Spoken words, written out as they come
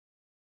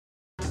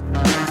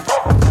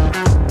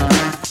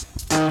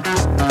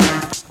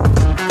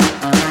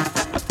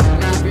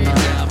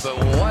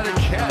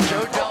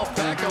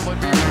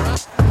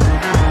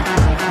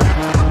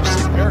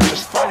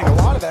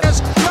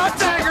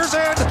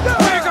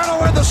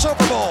the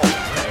Super Bowl.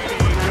 Brady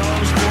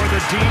goes for the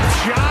deep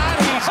shot.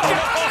 He's got a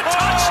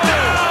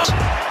touchdown.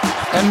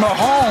 And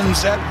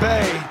Mahomes at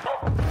bay.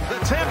 The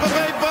Tampa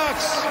Bay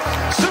Bucks,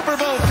 Super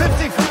Bowl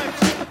 55.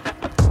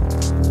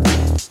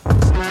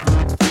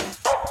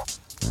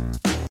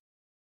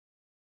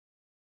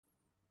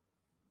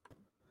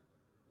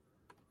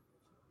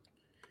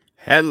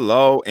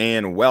 Hello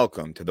and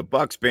welcome to the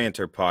Bucks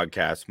Banter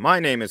Podcast.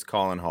 My name is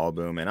Colin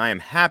Hallboom, and I am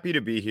happy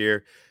to be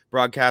here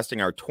broadcasting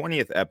our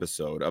 20th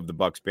episode of the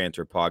Bucks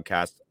Banter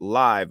Podcast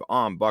live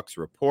on Bucks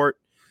Report.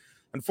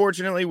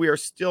 Unfortunately, we are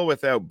still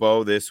without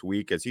Bo this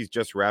week as he's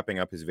just wrapping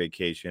up his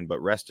vacation, but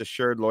rest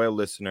assured, loyal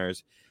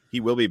listeners, he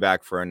will be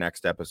back for our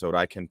next episode.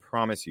 I can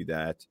promise you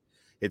that.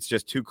 It's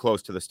just too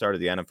close to the start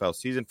of the NFL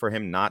season for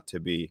him not to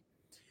be.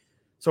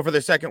 So for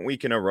the second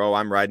week in a row,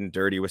 I'm riding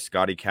dirty with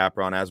Scotty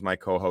Capron as my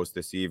co-host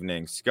this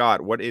evening. Scott,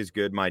 what is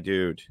good, my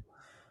dude?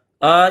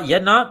 We're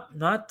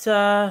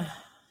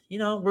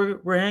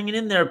hanging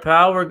in there,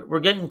 pal. We're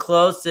getting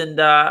close,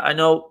 and I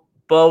know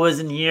Bo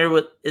isn't here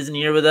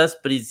with us,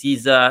 but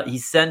he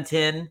sent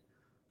in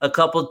a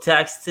couple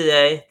texts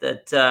today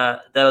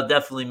that'll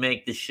definitely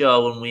make the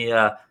show when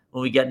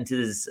we get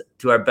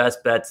into our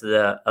best bets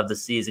of the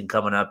season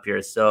coming up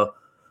here. So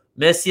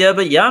miss you,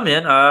 but yeah,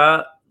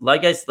 man.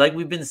 Like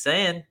we've been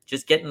saying,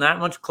 just getting that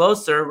much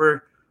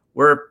closer.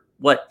 We're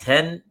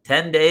 10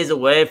 days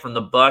away from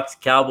the Bucks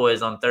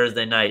Cowboys on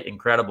Thursday night.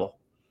 Incredible.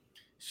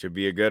 Should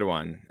be a good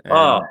one.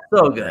 And,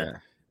 so good.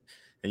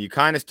 And you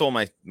kind of stole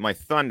my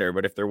thunder,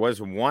 but if there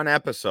was one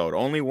episode,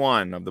 only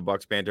one of the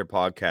Bucks Banter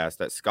Podcast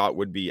that Scott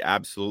would be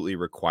absolutely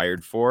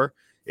required for,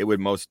 it would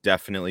most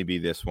definitely be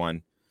this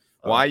one.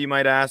 Why, you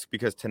might ask?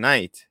 Because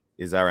tonight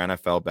is our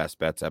NFL Best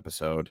Bets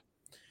episode.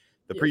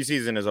 The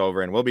preseason is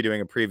over, and we'll be doing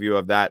a preview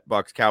of that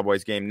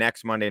Bucks-Cowboys game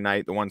next Monday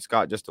night, the one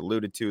Scott just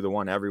alluded to, the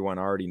one everyone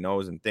already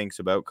knows and thinks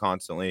about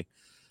constantly.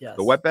 Yes.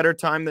 But what better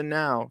time than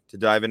now to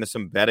dive into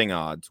some betting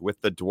odds with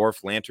the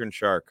dwarf lantern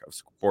shark of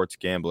sports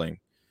gambling.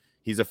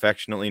 He's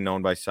affectionately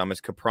known by some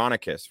as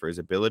Copernicus for his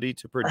ability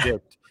to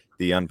predict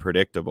the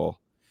unpredictable.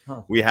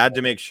 We had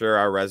to make sure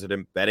our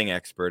resident betting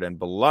expert and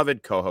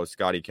beloved co-host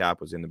Scotty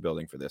Cap was in the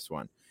building for this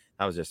one.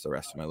 That was just the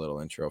rest of my little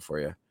intro for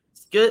you.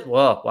 It's good.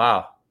 Well,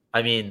 wow.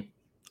 I mean,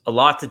 a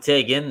lot to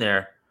take in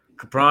there.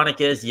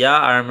 Copernicus, yeah,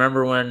 I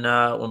remember when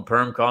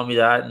Perm called me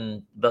that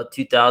in about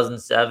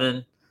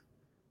 2007.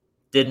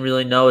 Didn't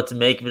really know what to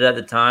make of it at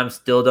the time.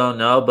 Still don't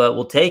know, but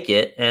we'll take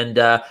it. And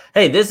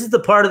hey, this is the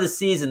part of the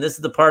season. This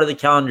is the part of the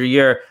calendar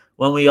year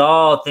when we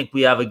all think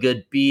we have a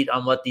good beat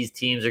on what these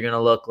teams are going to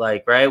look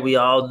like, right? We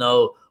all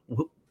know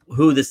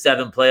who the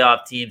 7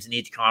 playoff teams in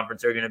each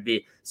conference are going to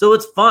be. So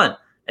it's fun.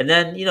 And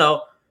then,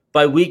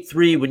 by week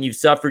 3, when you've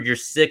suffered your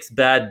 6th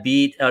bad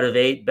beat out of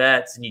 8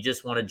 bets and you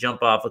just want to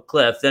jump off a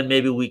cliff, then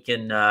maybe we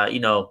can,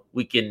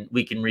 we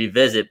can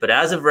revisit. But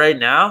as of right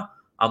now,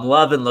 I'm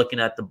loving looking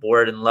at the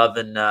board and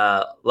loving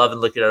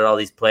looking at all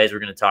these plays we're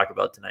going to talk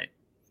about tonight.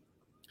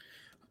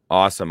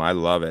 Awesome. I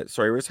love it.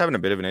 Sorry, we're just having a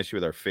bit of an issue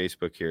with our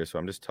Facebook here, so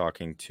I'm just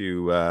talking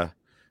to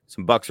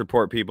some Bucks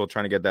Report people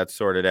trying to get that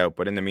sorted out.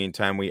 But in the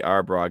meantime, we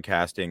are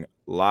broadcasting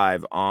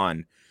live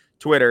on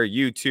Twitter,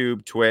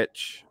 YouTube,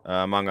 Twitch,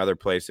 among other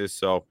places.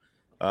 So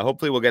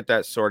hopefully we'll get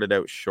that sorted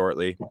out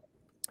shortly.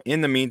 In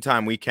the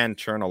meantime, we can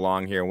churn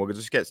along here, and we'll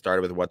just get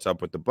started with what's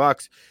up with the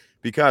Bucks,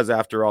 because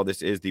after all,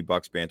 this is the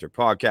Bucks Banter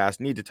Podcast.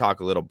 Need to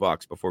talk a little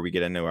Bucks before we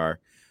get into our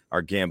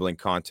gambling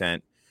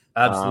content.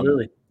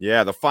 Absolutely.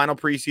 The final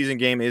preseason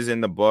game is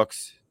in the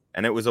books,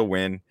 and it was a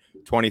win,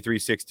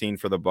 23-16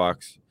 for the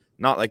Bucks.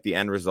 Not like the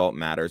end result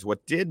matters.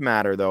 What did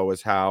matter, though,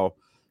 was how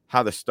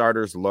the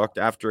starters looked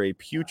after a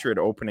putrid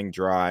opening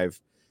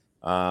drive.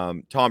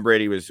 Tom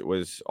Brady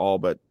was all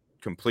but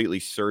completely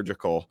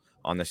surgical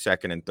on the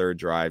second and third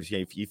drives.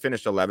 He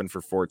finished 11 for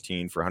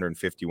 14 for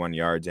 151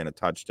 yards and a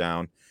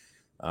touchdown.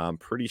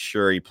 Pretty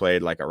sure he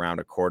played like around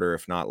a quarter,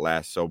 if not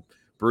less. So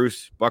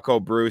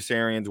Bucko Bruce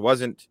Arians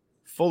wasn't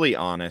fully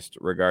honest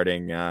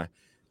regarding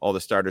all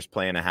the starters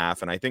playing a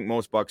half. And I think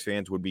most Bucks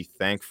fans would be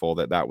thankful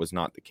that was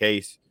not the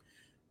case.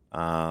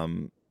 I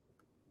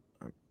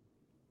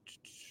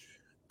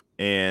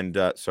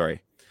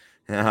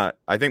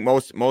think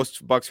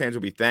most Bucks fans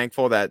would be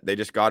thankful that they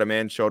just got him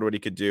in, showed what he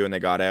could do, and they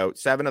got out.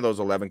 7 of those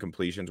 11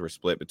 completions were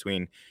split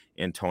between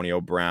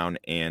Antonio Brown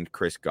and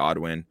Chris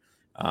Godwin.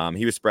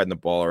 He was spreading the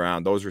ball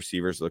around. Those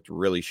receivers looked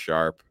really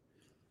sharp.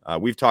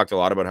 We've talked a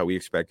lot about how we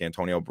expect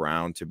Antonio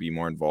Brown to be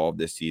more involved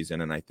this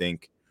season, and I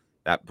think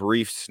that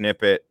brief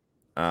snippet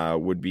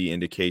would be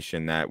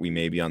indication that we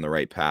may be on the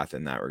right path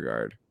in that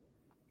regard.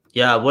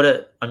 Yeah,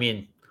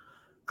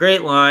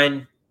 great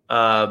line.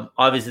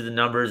 Obviously, the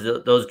numbers,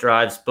 those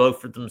drives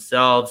spoke for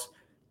themselves.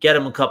 Get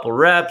him a couple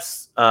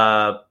reps,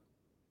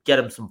 get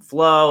him some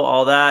flow,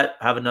 all that.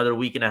 Have another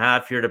week and a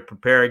half here to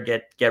prepare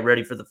and get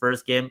ready for the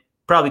first game.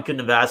 Probably couldn't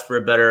have asked for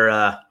a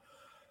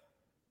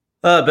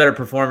better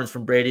performance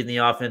from Brady in the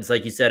offense,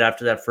 like you said,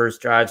 after that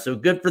first drive. So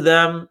good for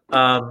them.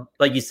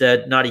 Like you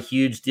said, not a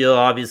huge deal.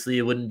 Obviously,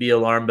 it wouldn't be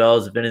alarm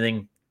bells if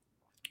anything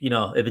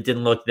if it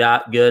didn't look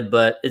that good,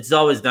 but it's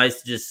always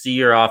nice to just see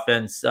your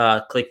offense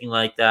clicking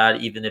like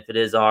that, even if it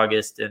is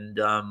August. And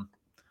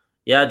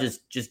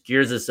just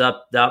gears us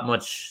up that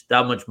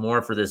much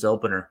more for this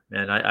opener.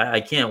 Man, I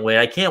can't wait.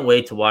 I can't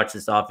wait to watch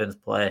this offense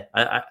play.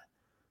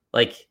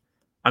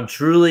 I'm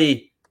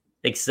truly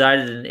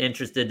excited and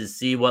interested to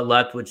see what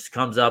Leftwich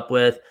comes up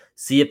with,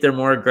 see if they're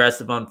more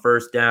aggressive on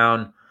first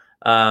down,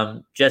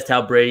 just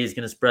how Brady's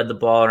going to spread the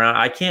ball around.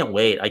 I can't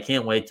wait. I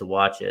can't wait to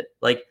watch it.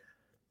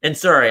 And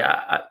sorry,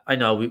 I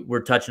know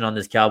we're touching on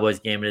this Cowboys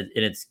game, and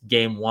it's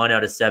game 1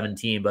 out of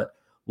 17, but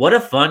what a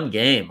fun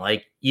game.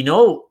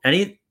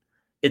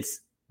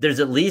 There's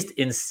at least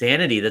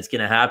insanity that's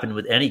going to happen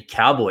with any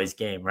Cowboys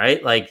game,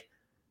 right?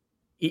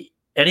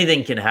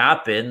 Anything can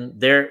happen.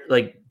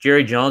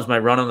 Jerry Jones might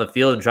run on the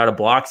field and try to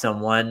block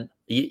someone.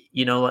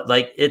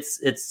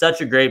 It's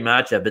such a great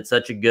matchup. It's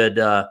such a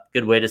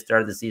good way to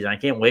start the season. I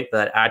can't wait for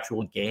that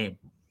actual game.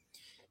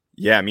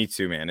 Yeah, me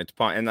too, man. It's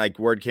fun. And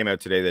word came out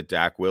today that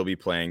Dak will be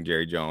playing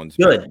Jerry Jones.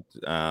 Good.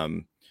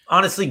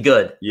 Honestly,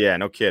 good. Yeah,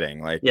 no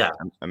kidding.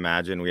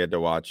 Imagine we had to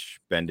watch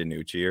Ben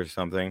DiNucci or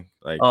something.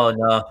 Oh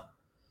no.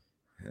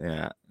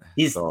 Yeah.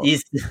 He's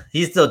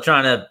still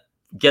trying to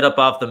get up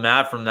off the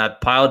mat from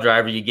that pile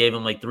driver you gave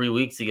him 3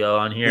 weeks ago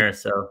on here.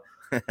 So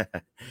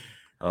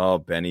oh,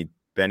 Benny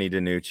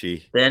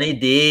DiNucci. Benny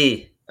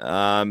D.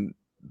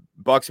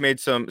 Bucks made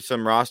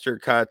some roster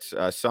cuts,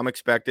 some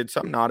expected,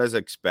 some not as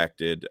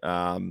expected.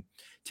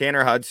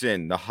 Tanner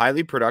Hudson, the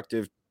highly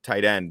productive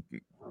tight end,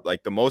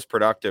 the most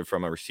productive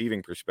from a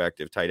receiving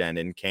perspective tight end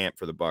in camp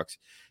for the Bucks.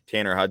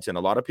 Tanner Hudson. A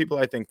lot of people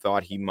I think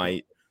thought he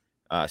might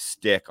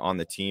stick on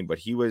the team, but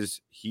he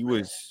was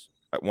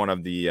one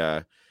of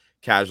the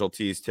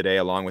casualties today,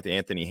 along with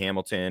Anthony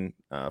Hamilton,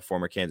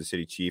 former Kansas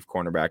City Chief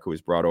cornerback who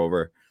was brought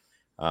over.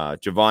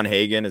 Javon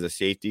Hagan is a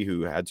safety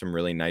who had some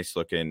really nice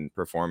looking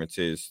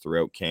performances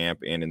throughout camp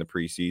and in the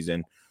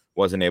preseason,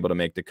 wasn't able to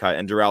make the cut.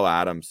 And Jarrell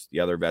Adams,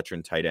 the other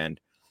veteran tight end.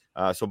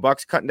 So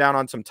Bucks cutting down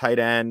on some tight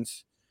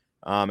ends,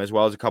 as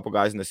well as a couple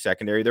guys in the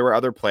secondary. There were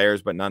other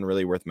players, but none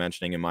really worth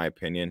mentioning in my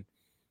opinion.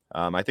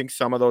 I think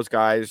some of those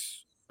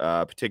guys,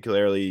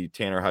 particularly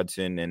Tanner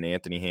Hudson and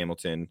Anthony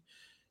Hamilton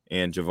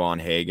and Javon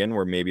Hagan,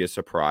 were maybe a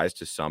surprise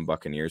to some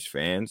Buccaneers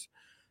fans.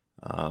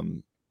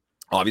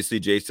 Obviously,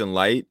 Jason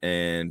Light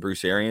and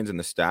Bruce Arians and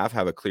the staff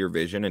have a clear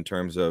vision in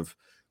terms of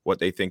what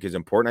they think is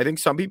important. I think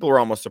some people were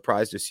almost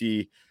surprised to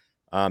see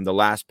the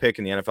last pick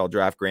in the NFL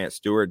draft, Grant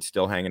Stewart,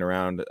 still hanging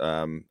around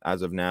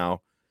as of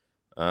now.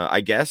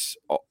 I guess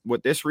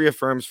what this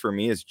reaffirms for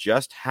me is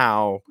just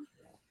how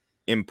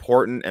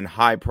important and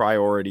high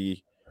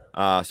priority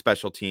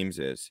special teams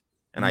is.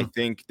 And I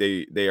think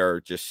they are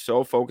just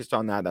so focused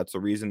on that. That's the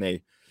reason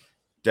they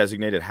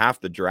designated half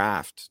the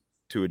draft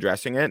to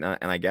addressing it. And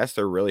I guess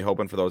they're really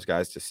hoping for those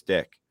guys to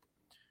stick.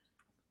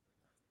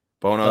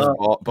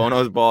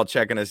 Bono's ball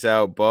checking us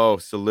out. Bo,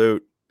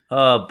 salute.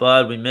 Oh,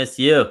 bud, we miss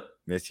you.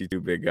 Miss you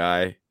too, big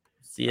guy.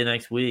 See you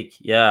next week.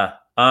 Yeah.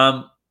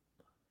 Yeah,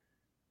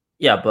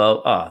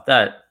 Bo. Oh,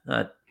 that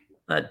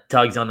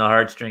tugs on the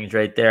heartstrings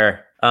right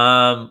there.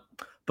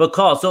 But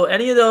Call, so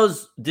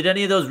did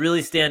any of those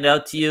really stand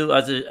out to you?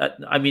 I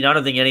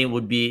don't think any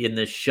would be in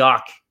the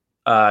shock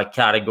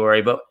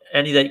category, but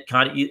any that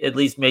kind of at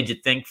least made you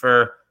think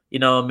for,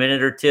 a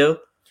minute or two?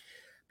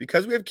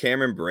 Because we have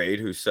Cameron Braid,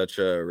 who's such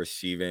a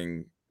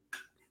receiving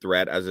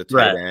threat as a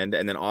tight end,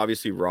 and then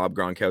obviously Rob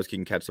Gronkowski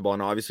can catch the ball,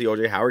 and obviously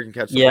OJ Howard can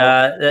catch the ball.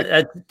 Yeah,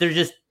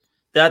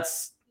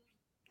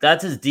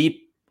 that's as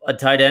deep a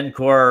tight end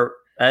core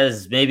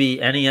as maybe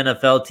any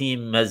NFL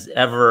team has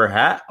ever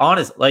had.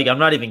 Honestly, I'm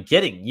not even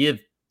kidding. You have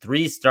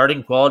 3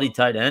 starting quality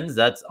tight ends.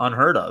 That's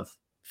unheard of.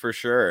 For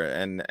sure.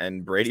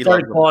 And Brady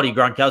starting quality,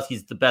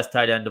 Gronkowski's the best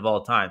tight end of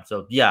all time.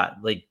 So yeah,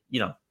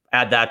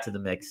 add that to the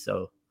mix.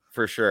 So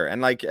for sure.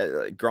 And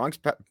Gronk's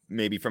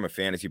maybe from a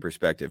fantasy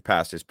perspective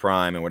past his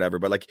prime and whatever,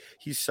 but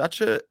he's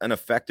such an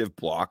effective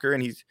blocker,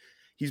 and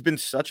he's been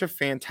such a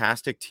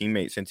fantastic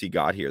teammate since he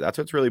got here. That's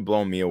what's really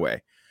blown me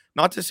away.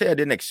 Not to say I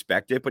didn't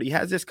expect it, but he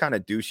has this kind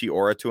of douchey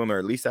aura to him, or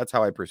at least that's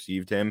how I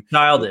perceived him.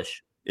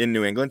 Childish. In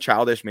New England.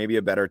 Childish, maybe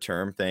a better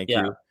term. Thank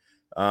you.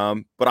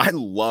 But I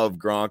love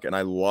Gronk, and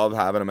I love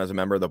having him as a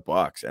member of the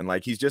Bucks. And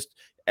he's just,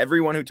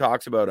 everyone who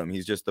talks about him,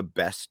 he's just the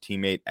best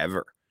teammate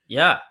ever.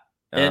 Yeah.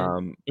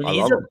 And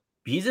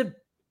he's a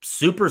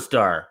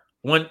superstar.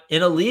 When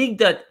in a league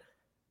that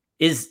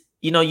is,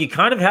 you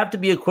kind of have to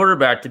be a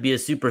quarterback to be a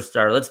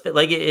superstar.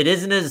 It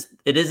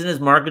isn't as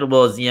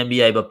marketable as the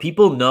NBA, but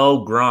people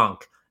know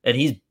Gronk. And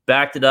he's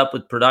backed it up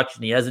with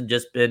production. He hasn't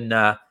just been,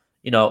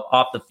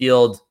 off the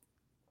field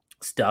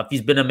stuff.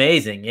 He's been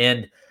amazing.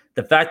 And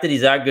the fact that he's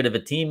that good of a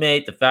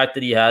teammate, the fact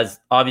that he has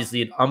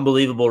obviously an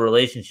unbelievable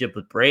relationship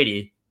with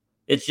Brady,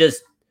 it's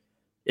just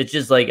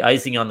like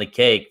icing on the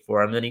cake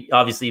for him. Then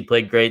he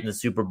played great in the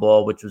Super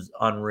Bowl, which was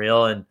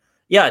unreal. And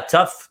yeah,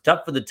 tough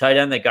for the tight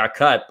end that got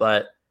cut.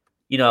 But,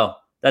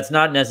 that's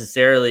not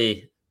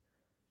necessarily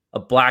a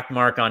black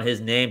mark on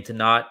his name to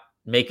not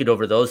make it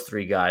over those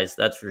 3 guys.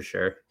 That's for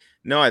sure.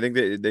 No, I think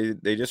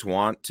they just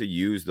want to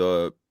use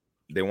the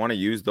they want to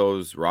use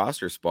those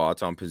roster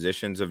spots on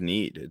positions of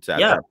need. It's at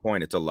Yeah. that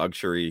point, it's a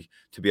luxury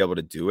to be able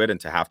to do it and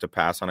to have to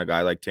pass on a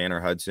guy like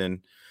Tanner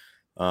Hudson.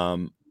 I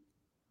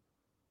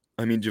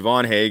mean,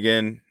 Javon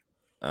Hagan,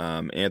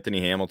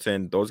 Anthony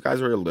Hamilton, those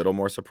guys are a little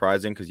more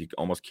surprising because you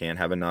almost can't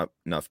have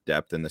enough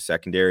depth in the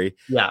secondary.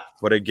 Yeah.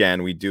 But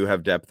again, we do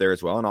have depth there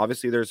as well. And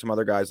obviously there's some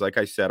other guys, like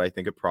I said, I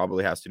think it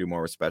probably has to do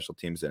more with special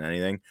teams than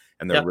anything.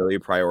 And they're really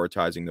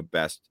prioritizing the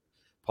best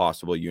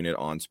possible unit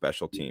on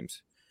special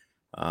teams.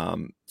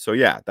 So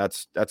yeah,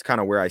 that's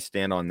kind of where I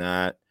stand on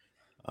that.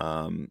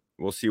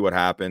 We'll see what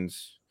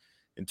happens.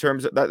 In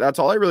terms of that's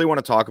all I really want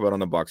to talk about on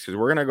the Bucks, because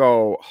we're gonna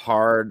go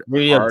hard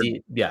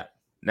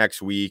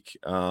next week.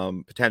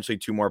 Potentially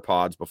 2 more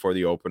pods before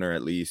the opener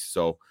at least.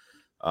 So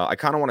I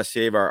kind of want to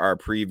save our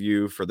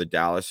preview for the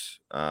Dallas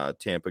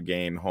Tampa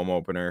game home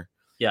opener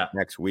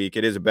next week.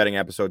 It is a betting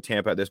episode.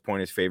 Tampa at this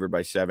point is favored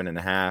by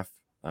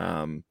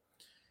 7.5.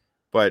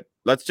 But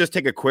let's just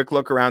take a quick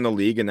look around the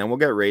league and then we'll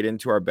get right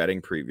into our betting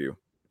preview.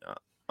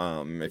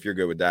 If you're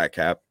good with that,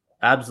 Cap.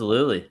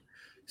 Absolutely.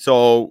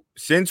 So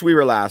since we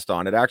were last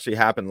on, it actually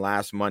happened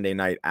last Monday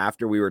night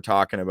after we were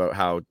talking about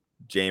how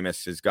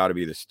Jameis has got to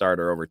be the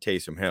starter over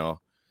Taysom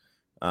Hill.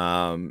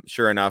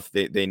 Sure enough,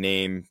 they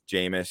named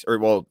Jameis,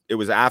 it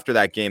was after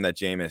that game that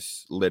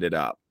Jameis lit it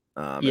up.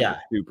 It was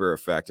super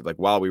effective, like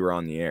while we were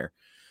on the air.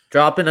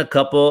 Dropping a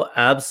couple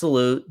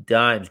absolute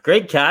dimes.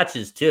 Great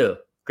catches too.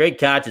 Great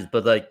catches,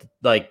 but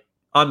like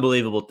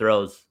unbelievable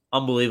throws.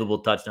 Unbelievable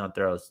touchdown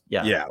throws.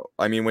 Yeah. Yeah.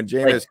 I mean, when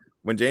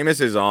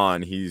Jameis is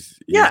on, he's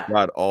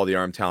got all the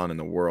arm talent in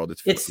the world.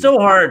 It's so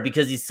hard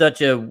because he's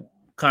such a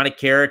kind of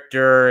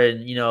character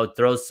and,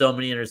 throws so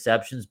many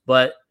interceptions,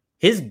 but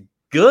his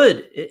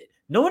good,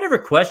 no one ever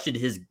questioned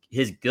his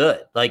good.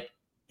 Like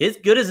his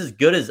good is as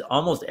good as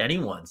almost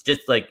anyone's,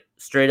 just like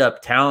straight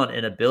up talent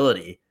and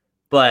ability,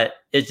 but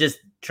it's just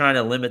trying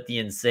to limit the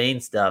insane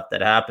stuff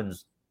that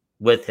happens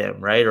with him,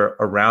 right? Or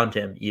around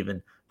him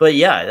even. But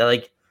yeah,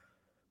 like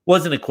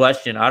wasn't a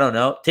question. I don't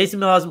know. Taysom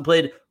Hill hasn't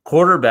played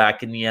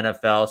quarterback in the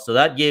NFL, so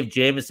that gave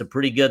Jameis a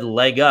pretty good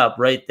leg up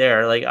right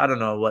there. Like I don't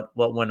know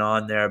what went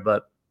on there,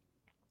 but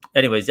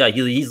anyways, yeah,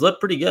 he's looked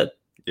pretty good.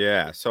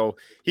 Yeah, so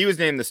he was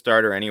named the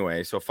starter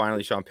anyway. So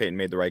finally, Sean Payton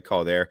made the right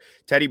call there.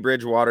 Teddy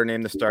Bridgewater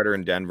named the starter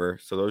in Denver.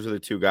 So those are the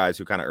 2 guys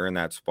who kind of earned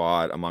that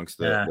spot amongst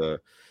the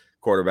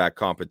quarterback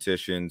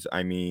competitions.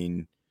 I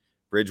mean,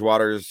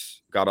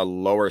 Bridgewater's got a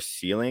lower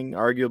ceiling,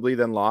 arguably,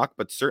 than Locke,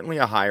 but certainly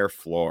a higher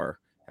floor.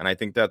 And I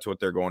think that's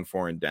what they're going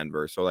for in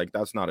Denver. So, like,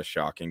 that's not a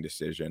shocking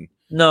decision.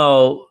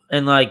 No,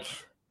 and like,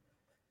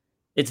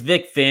 it's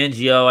Vic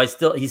Fangio.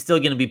 He's still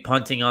going to be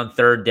punting on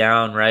 3rd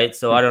down, right?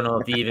 So I don't know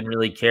if he even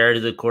really cared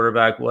who the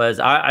quarterback was.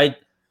 I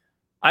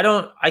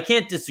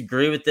can't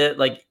disagree with it.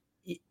 Like,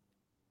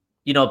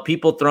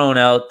 people throwing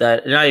out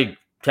that, and I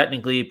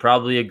technically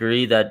probably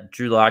agree that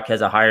Drew Lock has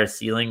a higher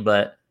ceiling,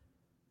 but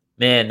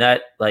man,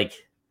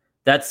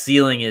 that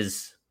ceiling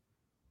is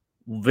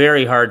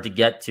very hard to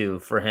get to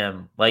for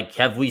him. Like,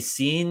 have we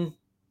seen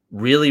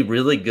really,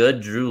 really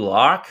good Drew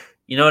Lock?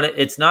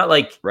 It's not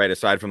like right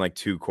aside from like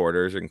 2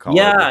 quarters in college.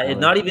 Yeah, and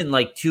not even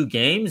like 2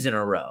 games in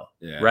a row.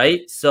 Yeah.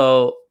 Right.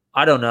 So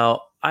I don't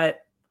know. I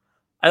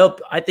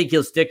think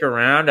he'll stick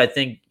around. I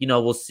think,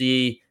 we'll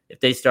see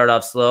if they start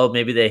off slow.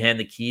 Maybe they hand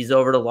the keys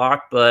over to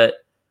Lock, but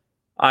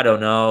I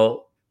don't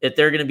know if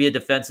they're going to be a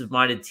defensive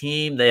minded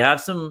team. They have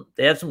some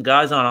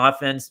guys on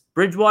offense.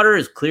 Bridgewater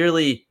is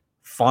clearly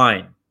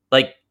fine.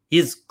 Like,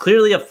 he's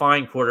clearly a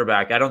fine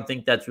quarterback. I don't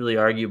think that's really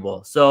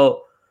arguable.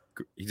 So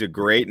he's a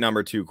great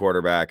number 2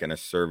 quarterback and a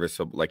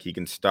serviceable, like he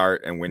can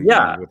start and win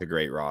games with a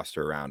great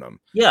roster around him.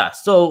 Yeah.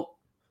 So,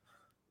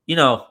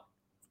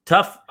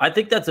 tough. I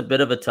think that's a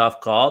bit of a tough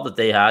call that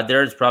they had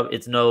there.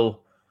 It's no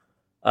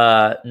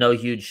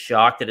huge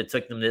shock that it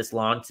took them this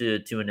long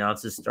to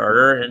announce the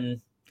starter.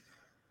 And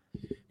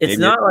it's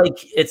not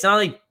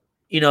like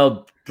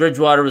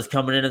Bridgewater was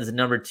coming in as a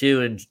number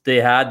 2 and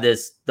they had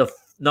the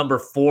number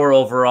 4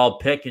 overall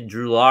pick in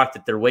Drew Lock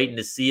that they're waiting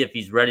to see if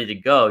he's ready to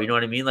go. You know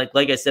what I mean? Like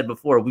I said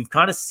before, we've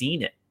kind of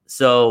seen it.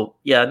 So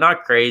yeah,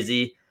 not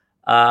crazy.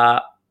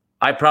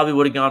 I probably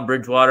would have gone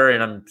Bridgewater,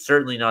 and I'm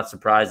certainly not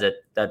surprised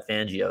that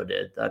Fangio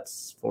did.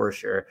 That's for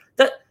sure.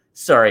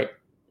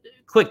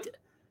 Quick.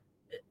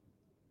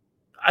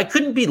 I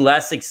couldn't be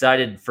less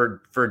excited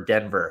for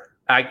Denver.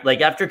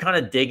 After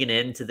kind of digging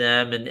into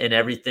them and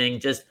everything,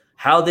 just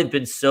how they've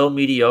been so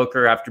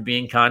mediocre after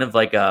being kind of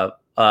like a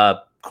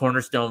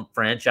cornerstone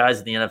franchise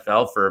in the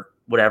NFL for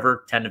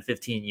whatever 10 to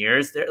 15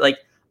 years. They're like,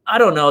 I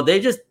don't know, they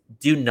just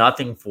do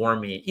nothing for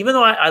me. Even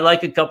though I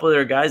like a couple of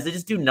their guys, they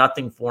just do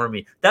nothing for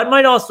me. That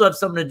might also have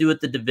something to do with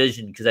the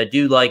division, because I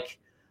do like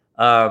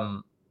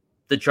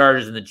the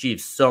Chargers and the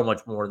Chiefs so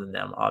much more than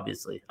them,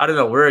 obviously. I don't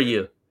know, where are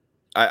you?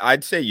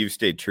 I'd say you've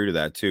stayed true to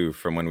that too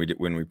from when we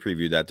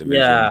previewed that division.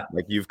 Yeah.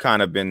 Like, you've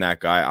kind of been that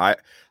guy.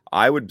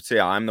 I would say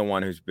I'm the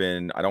one who's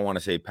been, I don't want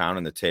to say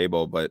pounding the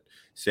table, but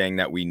saying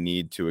that we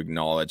need to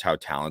acknowledge how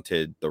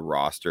talented the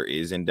roster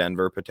is in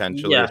Denver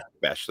potentially,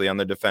 especially on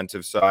the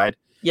defensive side.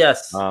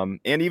 Yes. And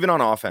even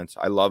on offense,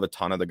 I love a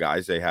ton of the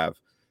guys they have.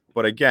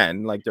 But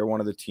again, like they're one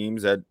of the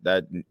teams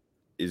that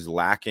is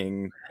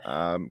lacking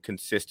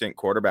consistent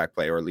quarterback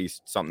play, or at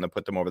least something to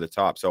put them over the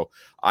top. So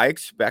I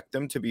expect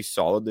them to be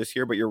solid this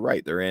year, but you're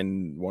right. They're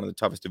in one of the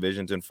toughest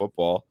divisions in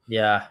football.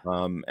 Yeah.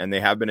 And they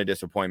have been a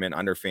disappointment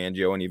under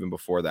Fangio and even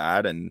before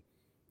that. And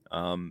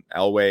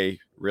Elway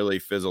really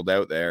fizzled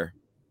out there.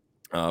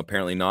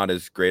 Apparently not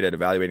as great at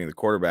evaluating the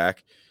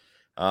quarterback.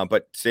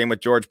 But same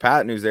with George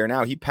Patton, who's there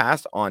now. He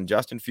passed on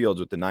Justin Fields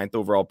with the 9th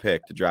overall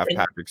pick to draft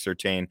Patrick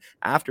Surtain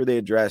after they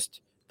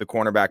addressed the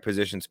cornerback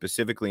position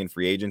specifically in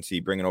free agency,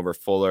 bringing over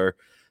Fuller.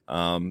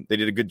 They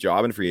did a good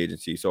job in free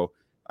agency. So,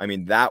 I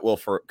mean, that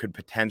could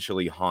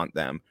potentially haunt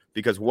them,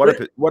 because what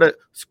a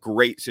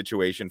great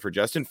situation for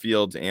Justin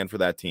Fields and for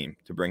that team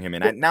to bring him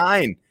in at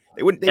 9.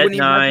 They wouldn't even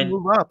have to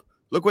move up.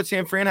 Look what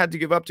San Fran had to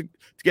give up to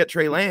get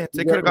Trey Lance.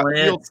 They could have got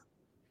Fields.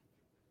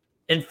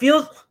 And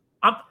Fields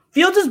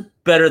is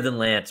better than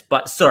Lance,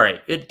 but sorry,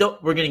 we're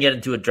going to get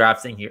into a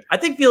draft thing here. I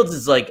think Fields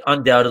is like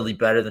undoubtedly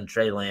better than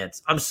Trey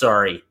Lance. I'm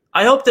sorry.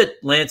 I hope that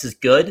Lance is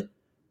good,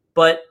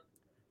 but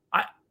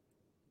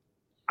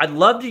I'd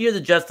love to hear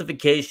the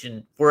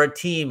justification for a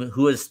team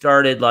who has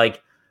started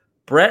like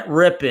Brett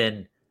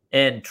Rippon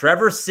and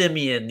Trevor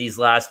Siemian these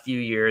last few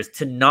years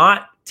to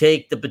not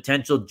take the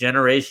potential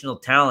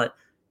generational talent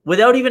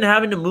without even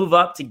having to move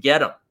up to get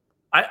them.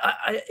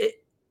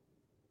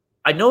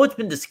 I know it's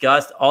been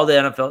discussed, all the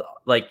NFL,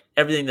 like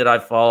everything that I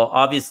follow.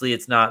 Obviously,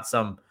 it's not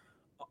some,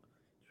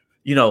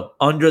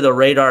 under the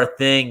radar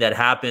thing that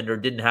happened or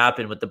didn't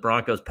happen with the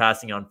Broncos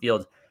passing on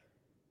Fields.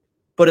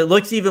 But it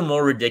looks even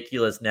more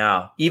ridiculous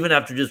now, even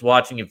after just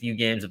watching a few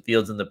games of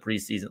Fields in the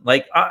preseason.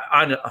 Like,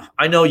 I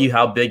know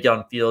how big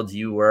on Fields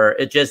you were.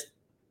 It just,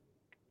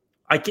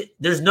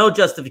 there's no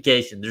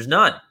justification. There's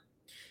none.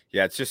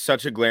 Yeah, it's just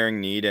such a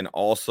glaring need. And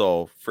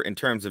also in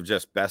terms of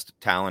just best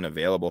talent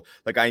available,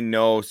 like I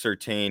know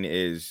Surtain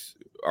is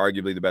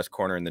arguably the best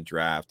corner in the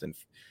draft, and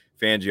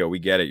Fangio, we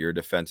get it. You're a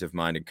defensive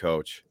minded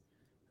coach.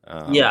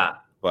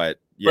 But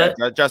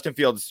Justin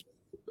Fields,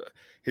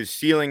 his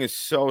ceiling is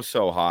so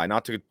high.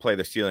 Not to play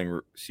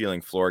the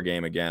ceiling floor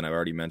game again. I've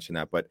already mentioned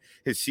that, but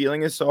his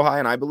ceiling is so high,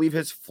 and I believe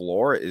his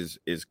floor is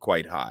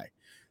quite high.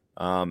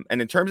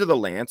 And in terms of the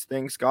Lance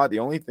thing, Scott, the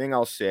only thing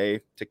I'll say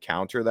to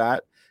counter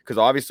that, because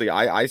obviously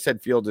I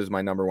said Fields is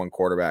my number one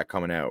quarterback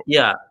coming out.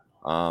 Yeah.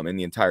 In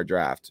the entire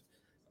draft.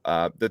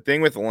 The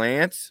thing with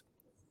Lance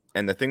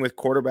and the thing with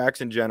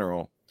quarterbacks in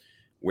general,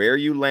 where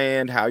you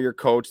land, how you're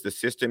coached, the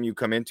system you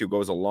come into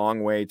goes a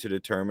long way to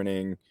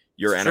determining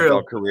your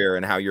NFL career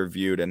and how you're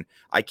viewed. And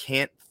I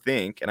can't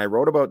think, and I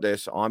wrote about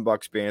this on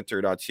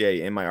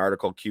bucksbanter.ca in my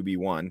article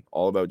QB1,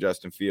 all about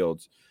Justin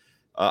Fields.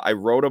 I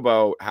wrote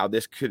about how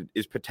this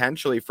is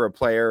potentially for a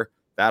player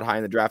that high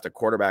in the draft, a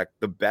quarterback,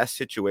 the best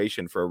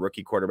situation for a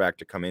rookie quarterback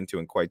to come into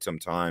in quite some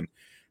time.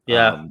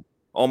 Yeah.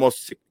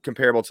 Almost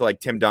comparable to like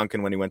Tim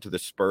Duncan when he went to the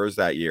Spurs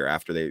that year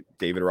after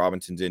David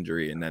Robinson's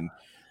injury. And then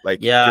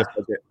just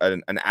like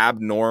an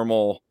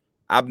abnormally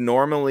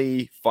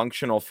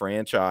functional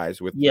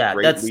franchise with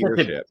great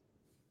leadership.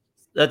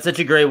 That's such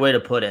a great way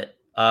to put it.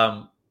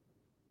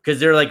 Because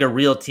they're like a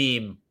real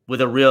team with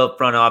a real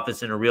front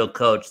office and a real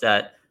coach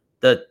that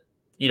a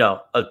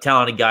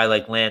talented guy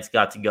like Lance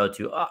got to go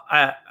to.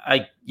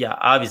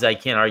 Obviously I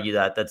can't argue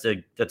that.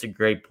 That's a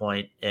great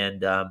point,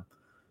 and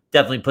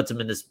definitely puts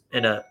him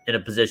in a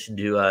position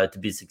to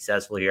be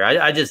successful here.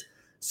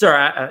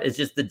 It's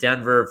just the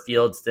Denver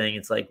Fields thing.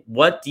 It's like,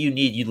 what do you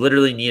need? You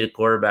literally need a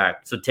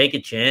quarterback. So take a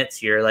chance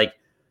here. Like,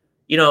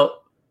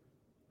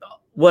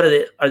 what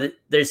are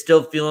they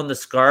still feeling the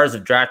scars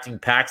of drafting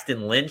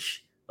Paxton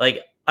Lynch? Like,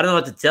 I don't know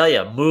what to tell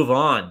you. Move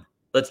on.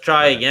 Let's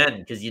try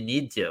again, because you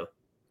need to.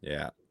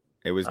 Yeah.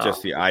 It was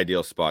just the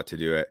ideal spot to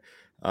do it.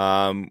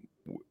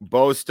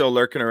 Bo's still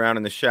lurking around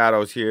in the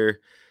shadows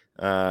here.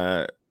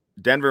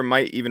 Denver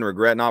might even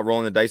regret not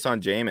rolling the dice on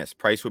Jameis.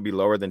 Price would be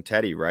lower than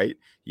Teddy, right?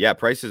 Yeah,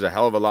 Price is a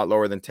hell of a lot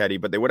lower than Teddy,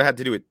 but they would have had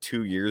to do it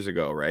 2 years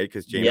ago, right?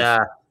 Because Jameis. Yeah.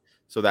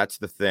 So that's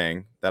the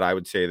thing that I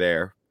would say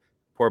there.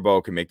 Poor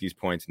Bo can make these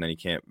points, and then he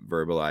can't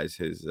verbalize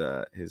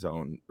his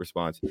own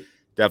response.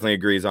 Definitely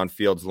agrees on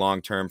Fields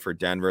long term for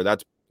Denver.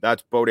 That's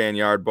Bo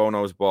Danyard, Bo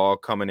Knows Ball,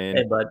 coming in.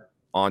 Hey, bud.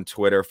 On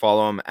Twitter.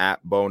 Follow him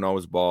at Bo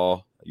Knows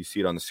Ball. You see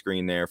it on the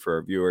screen there for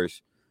our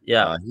viewers.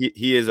 Yeah.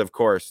 He is, of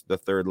course, the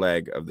third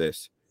leg of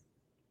this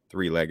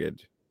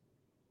three-legged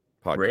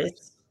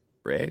podcast.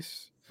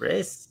 Race.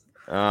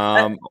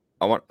 Let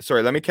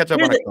me catch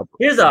up on a couple.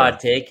 Here's a hot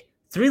take.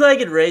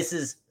 Three-legged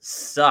races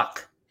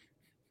suck.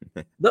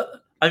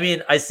 I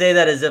mean, I say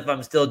that as if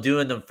I'm still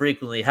doing them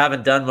frequently.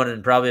 Haven't done one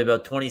in probably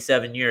about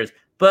 27 years.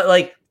 But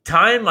like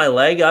tying my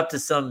leg up to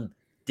some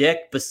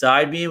dick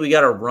beside me, we got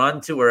to run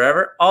to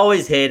wherever.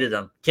 Always hated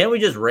them. Can't we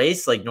just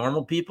race like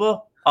normal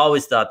people?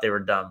 Always thought they were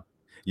dumb.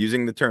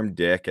 Using the term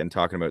dick and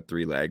talking about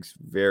three legs,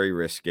 very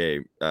risque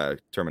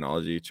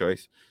terminology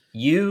choice.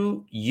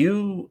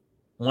 You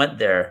went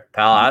there,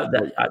 pal.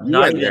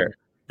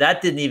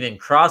 That didn't even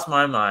cross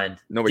my mind.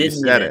 No, but you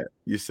said it.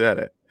 You said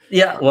it.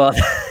 Yeah, well,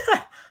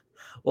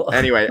 Well,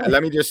 Anyway,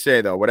 let me just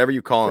say though, whatever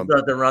you call them,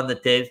 to run the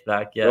tapes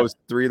back. Yeah. those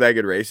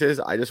three-legged races,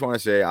 I just want to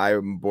say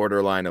I'm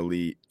borderline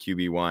elite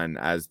QB1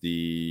 as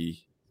the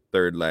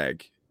third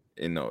leg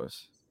in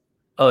those.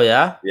 Oh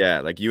yeah.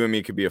 Yeah, like you and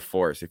me could be a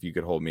force if you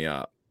could hold me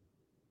up.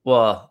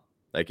 Well,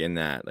 Like in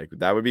that, like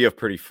that would be a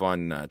pretty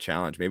fun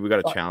challenge. Maybe we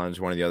got to challenge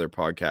one of the other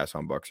podcasts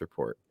on Bucks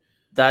Report.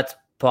 that's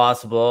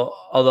possible.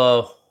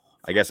 Although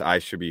I guess you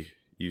should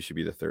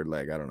be the third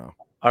leg. I don't know.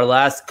 our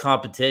last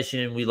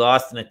competition, we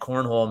lost in a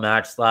cornhole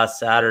match last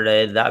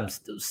Saturday. That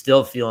I'm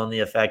still feeling the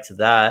effects of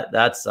that.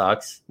 That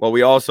sucks. Well,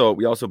 we also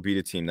beat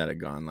a team that had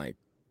gone like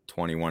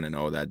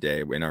 21-0 that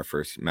day in our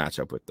first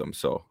matchup with them.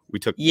 So we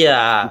took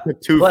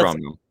two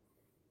from them.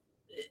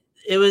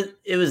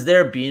 It was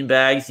their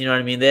beanbags. You know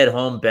what I mean? They had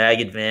home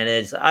bag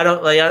advantage. I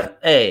don't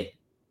hey,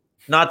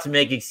 not to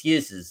make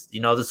excuses.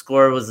 You know, the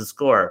score was the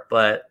score,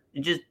 but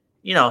it just,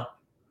 you know,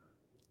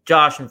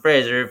 Josh and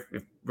Fraser,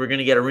 if we're going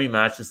to get a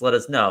rematch, just let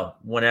us know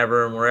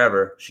whenever and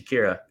wherever.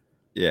 Shakira.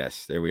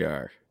 Yes, there we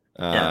are.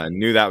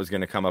 Knew that was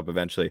going to come up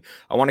eventually.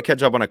 I want to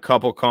catch up on a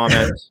couple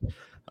comments.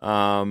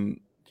 John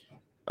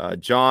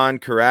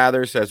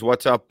Carather says,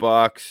 "What's up,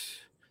 Bucks?"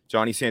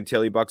 Johnny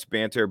Santilli, Bucks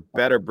banter.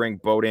 Better bring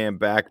Bodan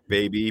back,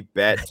 baby.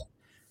 Bet.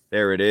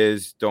 There it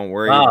is. Don't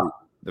worry. Wow.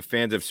 The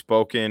fans have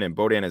spoken, and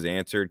Bodan has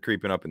answered,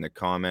 creeping up in the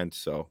comments.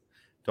 So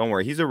don't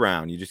worry. He's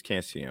around. You just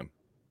can't see him.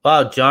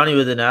 Wow, Johnny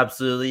with an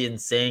absolutely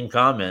insane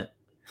comment.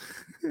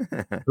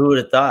 Who would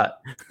have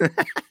thought?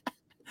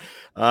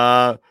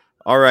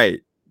 All right.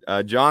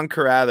 John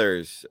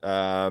Carothers.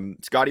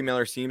 Scotty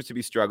Miller seems to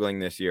be struggling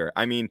this year.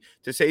 I mean,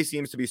 to say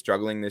seems to be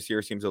struggling this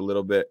year seems a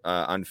little bit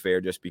unfair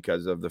just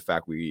because of the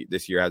fact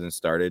this year hasn't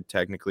started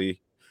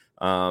technically.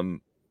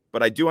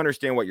 But I do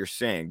understand what you're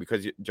saying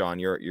because, John,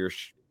 you're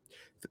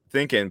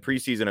thinking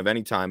preseason of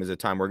any time is a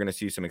time we're going to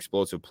see some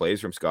explosive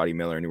plays from Scotty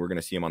Miller and we're going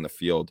to see him on the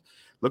field.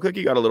 Looked like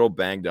he got a little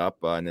banged up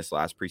in this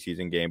last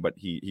preseason game, but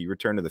he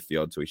returned to the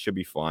field, so he should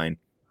be fine.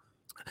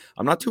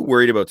 I'm not too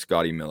worried about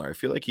Scotty Miller. I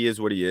feel like he is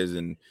what he is,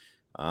 and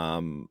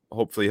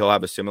hopefully he'll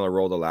have a similar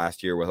role to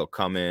last year where he'll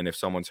come in if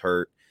someone's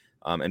hurt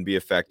and be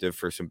effective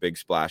for some big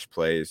splash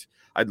plays.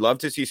 I'd love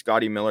to see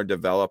Scotty Miller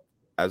develop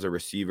as a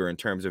receiver in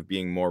terms of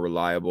being more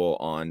reliable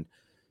on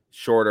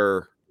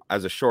shorter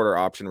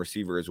option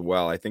receiver as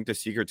well. I think the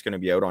secret's going to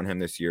be out on him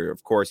this year.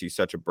 Of course, he's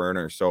such a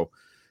burner, so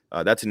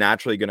that's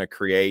naturally going to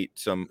create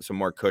some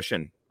more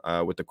cushion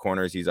with the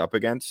corners he's up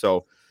against.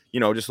 So,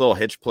 you know, just little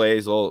hitch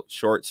plays, little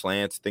short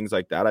slants, things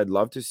like that. I'd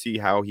love to see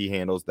how he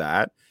handles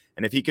that.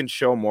 And if he can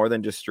show more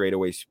than just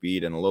straightaway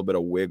speed and a little bit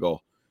of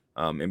wiggle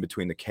in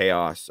between the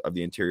chaos of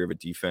the interior of a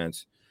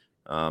defense,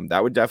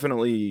 that would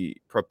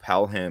definitely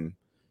propel him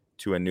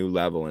to a new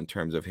level in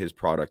terms of his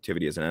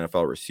productivity as an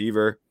NFL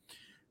receiver.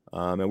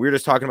 And we were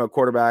just talking about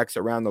quarterbacks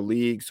around the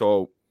league.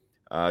 So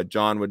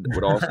John would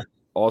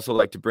also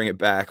like to bring it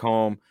back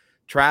home.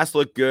 Trask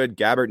looked good.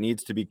 Gabbert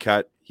needs to be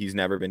cut. He's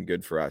never been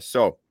good for us.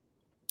 So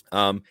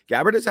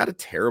Gabbert has had a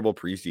terrible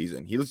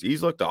preseason.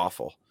 He's looked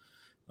awful.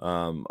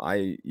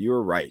 You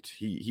were right.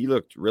 He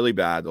looked really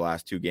bad the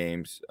last two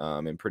games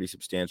in pretty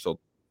substantial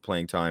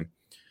playing time.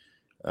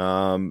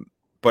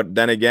 But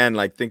then again,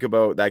 like think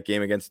about that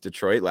game against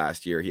Detroit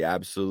last year. He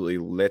absolutely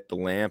lit the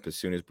lamp as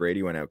soon as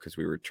Brady went out because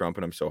we were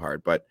trumping him so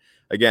hard. But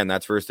again,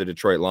 that's versus the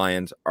Detroit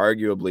Lions,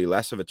 arguably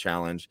less of a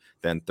challenge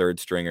than third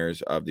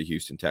stringers of the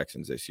Houston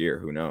Texans this year.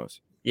 Who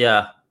knows?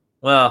 Yeah.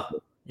 Well,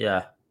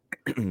 yeah.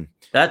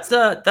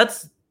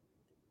 That's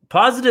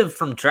positive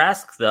from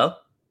Trask though.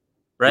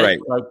 Right.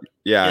 Like,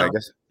 yeah, I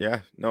guess. Yeah.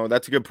 No,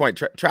 that's a good point.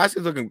 Trask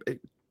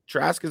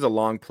is a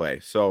long play.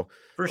 So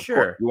for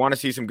sure, you want to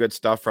see some good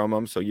stuff from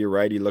him. So you're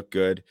right. He looked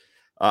good.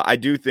 I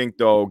do think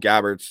though,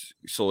 Gabbert's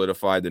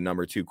solidified the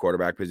number 2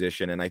 quarterback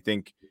position. And I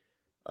think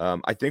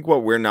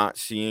what we're not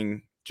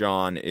seeing,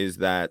 John, is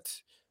that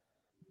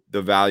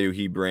the value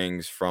he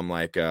brings from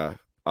like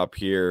up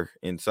here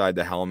inside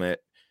the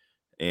helmet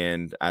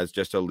and as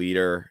just a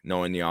leader,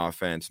 knowing the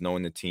offense,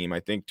 knowing the team. I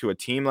think to a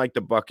team like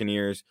the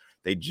Buccaneers,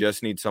 they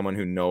just need someone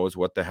who knows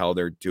what the hell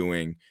they're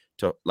doing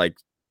to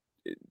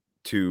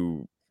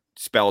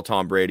spell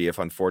Tom Brady if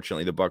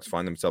unfortunately the Bucs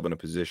find themselves in a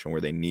position where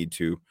they need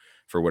to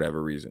for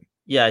whatever reason.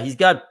 Yeah, he's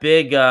got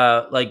big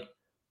like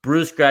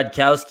Bruce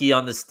Gradkowski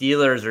on the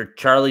Steelers or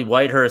Charlie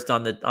Whitehurst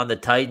on the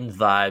Titans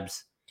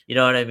vibes. You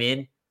know what I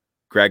mean?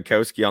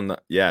 Gradkowski on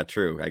the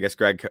true. I guess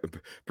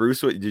Bruce.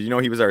 Did you know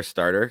he was our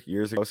starter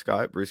years ago,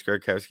 Scott? Bruce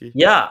Gradkowski.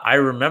 Yeah, I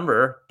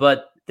remember.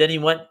 But then he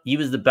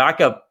was the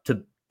backup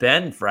to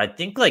Ben for I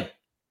think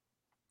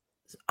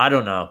I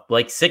don't know,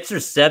 like 6 or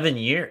 7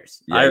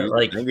 years. Yeah,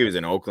 I think he was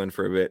in Oakland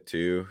for a bit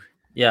too.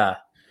 Yeah.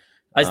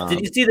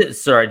 Did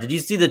you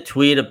see the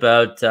tweet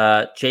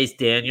about Chase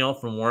Daniel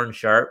from Warren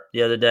Sharp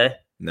the other day?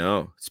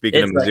 No.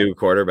 Speaking of Mizzou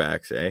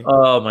quarterbacks, eh?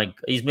 Oh my!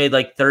 He's made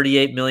like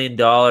 $38 million.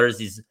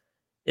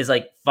 It's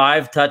like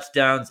 5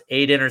 touchdowns,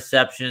 8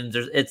 interceptions.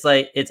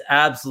 It's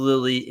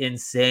absolutely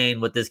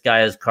insane what this guy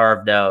has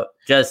carved out.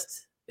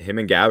 Just him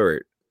and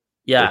Gabbert.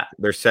 Yeah,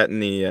 they're setting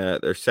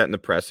the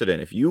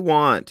precedent. If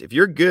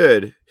you're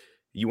good,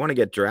 You want to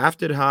get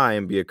drafted high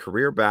and be a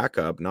career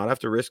backup, not have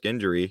to risk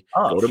injury.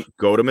 Oh.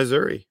 Go to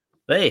Missouri.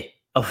 Hey,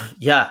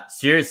 yeah,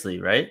 seriously,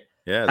 right?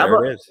 Yeah, How there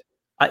about- it is.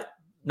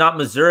 Not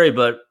Missouri,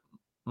 but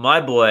my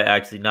boy,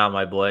 actually not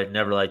my boy,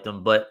 never liked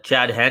him, but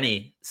Chad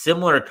Henne,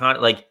 similar kind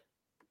of like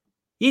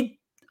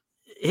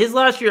his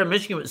last year at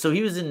Michigan, so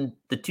he was in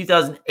the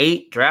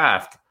 2008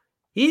 draft.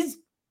 He's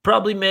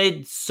probably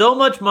made so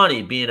much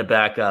money being a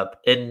backup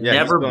and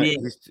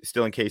he's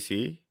still in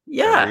KC.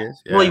 Yeah.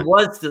 Well, he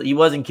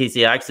was in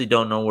KC. I actually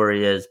don't know where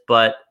he is,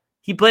 but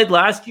he played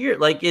last year.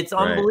 Like, it's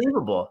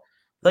unbelievable.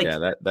 Like,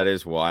 yeah, that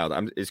is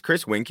wild. Is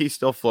Chris Winkie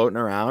still floating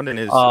around in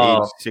his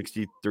age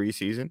 63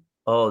 season?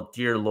 Oh,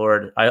 dear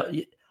Lord.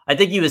 I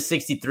think he was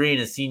 63 in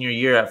his senior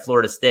year at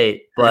Florida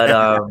State, but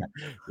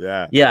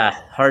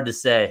yeah, hard to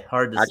say.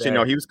 Actually,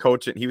 no, he was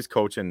coaching. He was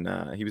in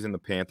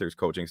the Panthers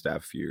coaching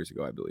staff a few years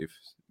ago, I believe.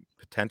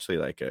 Potentially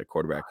like a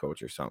quarterback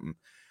coach or something.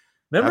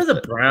 Remember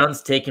the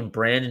Browns taking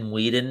Brandon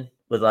Weeden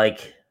with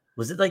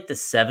was it like the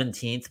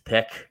 17th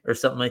pick or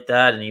something like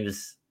that? And he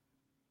was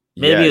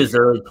maybe it was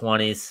early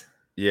 20s.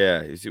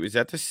 Yeah. Was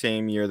that the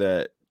same year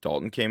that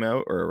Dalton came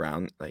out or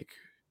around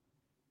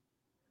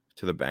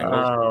to the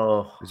Bengals?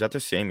 Oh. Was that the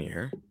same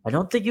year? I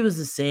don't think it was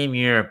the same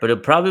year, but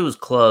it probably was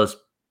close.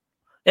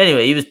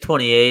 Anyway, he was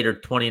 28 or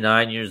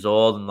 29 years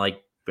old and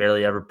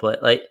barely ever played.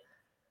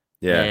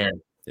 Man,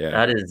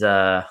 that is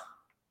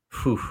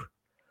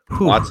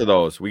lots of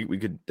those. We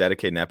could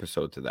dedicate an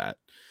episode to that.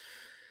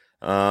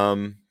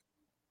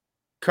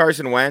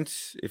 Carson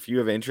Wentz, if you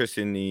have interest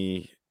in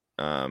the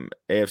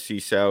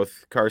AFC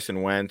South,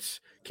 Carson Wentz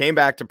came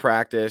back to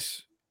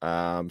practice.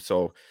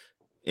 So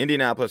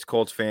Indianapolis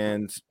Colts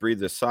fans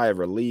breathed a sigh of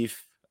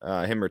relief,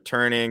 him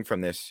returning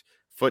from this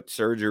foot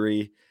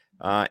surgery.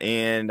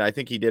 And I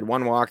think he did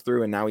one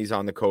walkthrough and now he's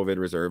on the COVID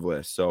reserve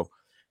list. So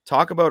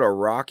talk about a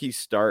rocky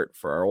start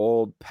for our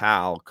old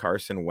pal,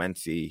 Carson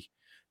Wentz.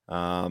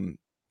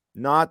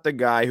 Not the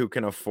guy who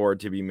can afford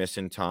to be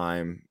missing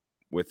time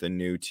with a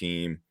new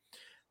team.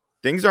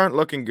 Things aren't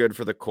looking good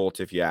for the Colts,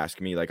 if you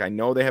ask me. I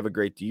know they have a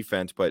great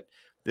defense, but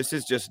this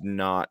is just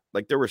not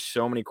there were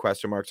so many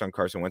question marks on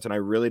Carson Wentz, and I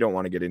really don't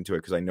want to get into it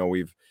because I know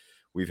we've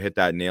hit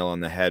that nail on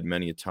the head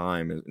many a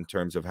time in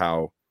terms of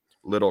how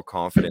little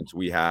confidence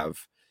we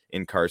have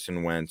in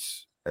Carson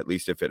Wentz, at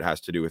least if it has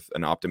to do with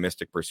an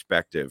optimistic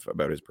perspective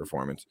about his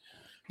performance.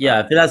 Yeah,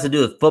 if it has to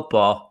do with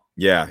football.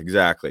 Yeah,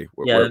 exactly.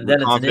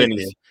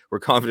 We're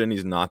confident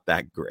he's not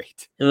that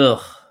great.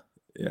 Ugh.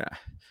 Yeah.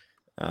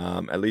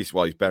 At least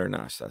he's better than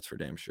us, that's for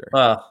damn sure.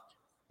 Well,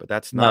 but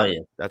that's not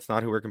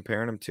who we're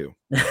comparing him to.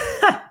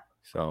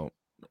 So,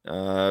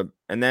 and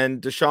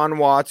then Deshaun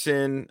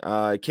Watson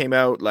came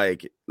out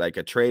like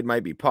a trade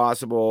might be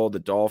possible. The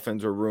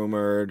Dolphins were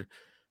rumored.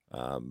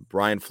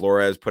 Brian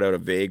Flores put out a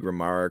vague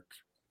remark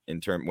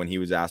when he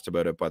was asked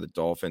about it by the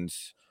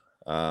Dolphins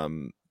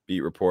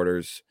beat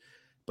reporters.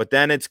 But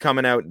then it's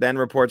coming out. Then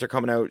reports are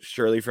coming out,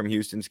 surely from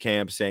Houston's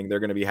camp, saying they're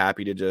going to be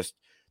happy to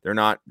they're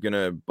not going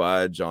to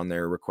budge on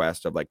their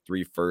request of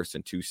 3 firsts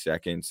and 2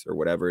 seconds or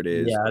whatever it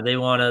is. Yeah, they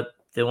want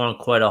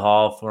quite a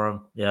haul for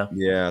him. Yeah.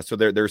 Yeah. So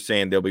they're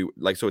saying they'll be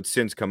so it's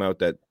since come out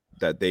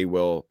that they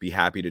will be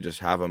happy to just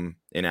have him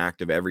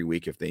inactive every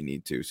week if they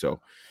need to.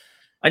 So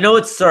I know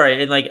it's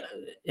sorry.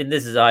 And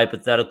this is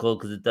hypothetical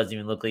because it doesn't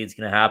even look like it's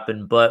going to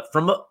happen. But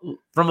from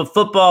a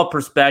football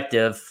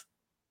perspective,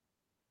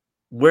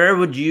 where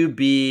would you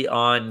be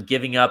on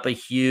giving up a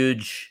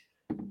huge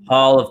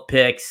haul of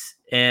picks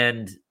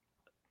and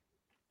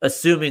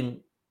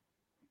assuming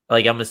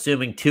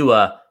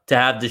Tua to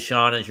have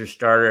Deshaun as your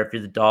starter if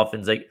you're the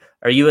Dolphins?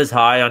 Are you as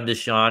high on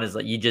Deshaun as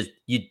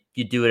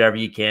you do whatever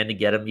you can to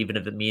get him, even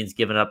if it means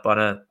giving up on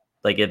a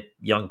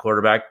young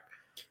quarterback?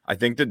 I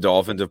think the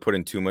Dolphins have put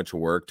in too much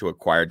work to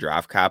acquire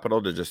draft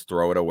capital to just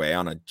throw it away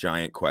on a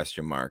giant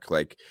question mark.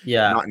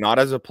 Not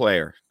as a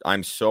player.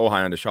 I'm so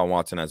high on Deshaun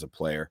Watson as a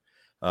player,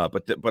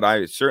 but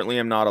I certainly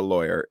am not a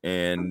lawyer,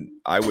 and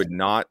I would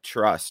not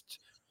trust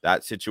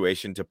that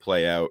situation to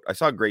play out. I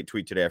saw a great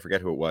tweet today. I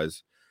forget who it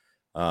was.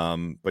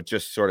 But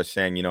just sort of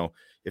saying,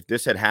 if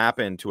this had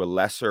happened to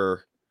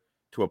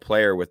a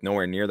player with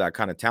nowhere near that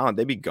kind of talent,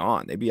 they'd be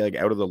gone. They'd be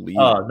out of the league.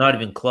 Oh, not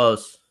even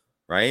close.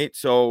 Right.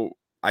 So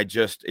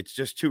it's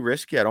just too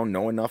risky. I don't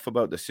know enough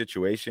about the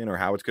situation or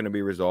how it's going to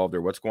be resolved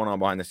or what's going on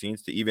behind the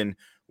scenes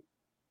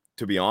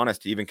to be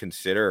honest, to even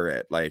consider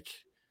it.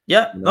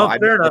 Yeah,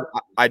 fair enough.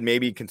 I'd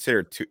maybe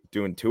consider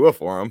doing Tua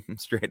for him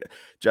straight,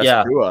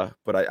 Tua,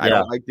 but I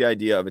don't like the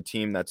idea of a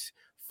team that's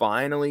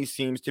finally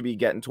seems to be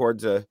getting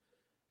towards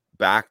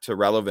back to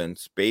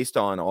relevance based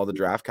on all the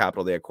draft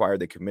capital they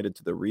acquired. They committed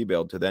to the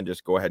rebuild to then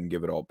just go ahead and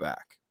give it all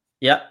back.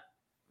 Yeah,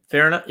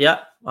 fair enough. Yeah,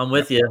 I'm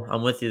with you.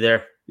 I'm with you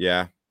there.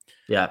 Yeah.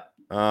 Yeah.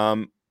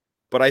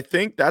 But I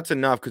think that's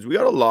enough because we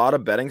got a lot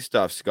of betting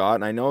stuff, Scott.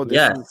 And I know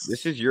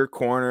this is your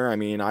corner. I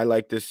mean, I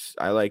like this.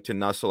 I like to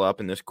nuzzle up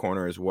in this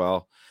corner as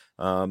well.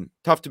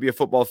 Tough to be a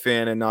football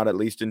fan and not at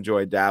least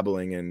enjoy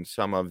dabbling in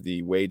some of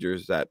the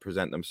wagers that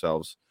present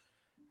themselves.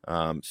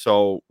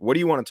 So what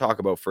do you want to talk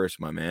about first,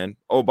 my man?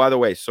 Oh, by the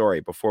way, sorry,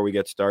 before we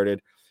get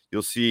started,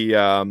 you'll see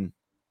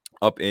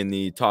up in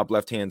the top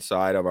left-hand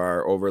side of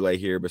our overlay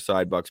here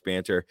beside Bucks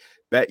Banter.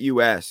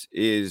 BetUS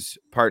is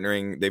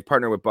partnering. They've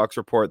partnered with Bucks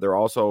Report. They're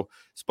also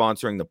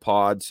sponsoring the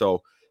pod.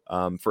 So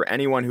for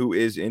anyone who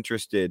is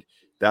interested,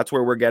 that's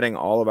where we're getting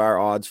all of our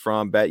odds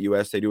from.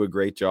 BetUS, they do a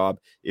great job.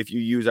 If you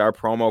use our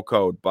promo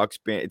code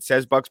it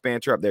says Bucks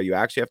Banter up there. You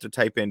actually have to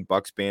type in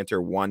Bucks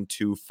Banter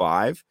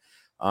 125.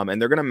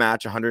 And they're going to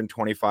match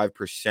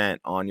 125%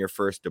 on your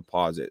first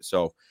deposit.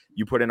 So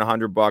you put in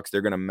 $100,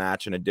 they're going to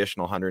match an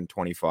additional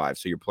 125.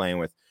 So you're playing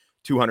with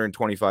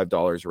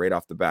 $225 right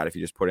off the bat if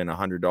you just put in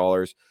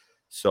 $100.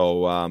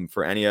 So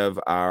for any of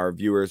our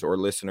viewers or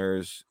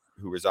listeners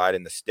who reside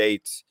in the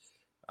States,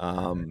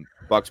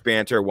 Bucks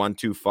Banter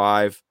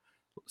 125,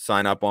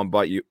 sign up on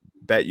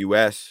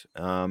BetUS,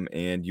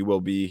 and you will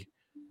be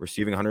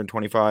receiving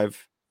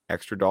 125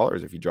 extra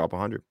dollars if you drop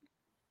 100.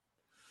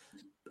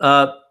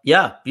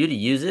 Yeah, beauty,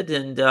 use it.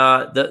 And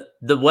the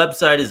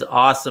website is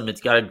awesome.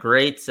 It's got a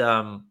great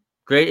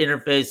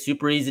interface,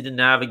 super easy to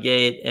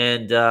navigate,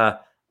 and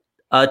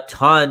a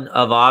ton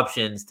of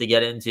options to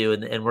get into.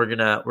 And we're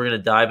gonna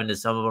dive into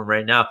some of them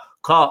right now.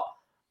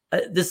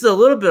 This is a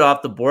little bit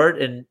off the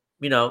board, and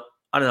I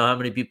don't know how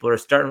many people are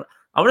starting.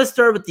 I want to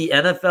start with the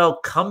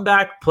NFL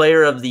Comeback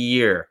Player of the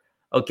Year.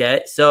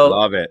 Okay, so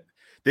love it.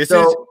 This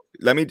is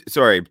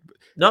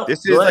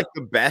like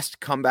the best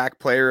comeback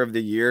player of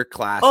the year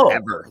class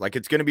ever. Like,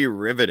 it's going to be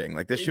riveting.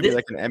 Like, this should be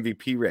like an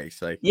MVP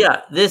race. Like,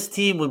 yeah, this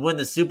team would win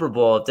the Super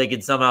Bowl if they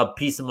could somehow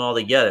piece them all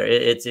together.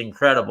 It's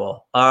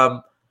incredible.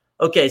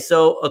 Okay,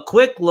 so a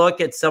quick look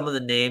at some of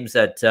the names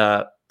that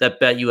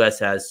BetUS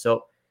has.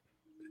 So,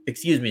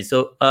 excuse me.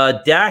 So,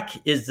 Dak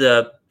is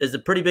a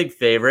pretty big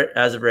favorite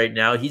as of right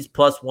now. He's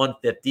plus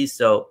 150.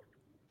 So,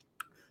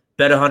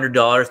 bet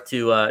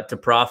 $100 to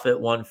profit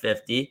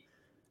 150.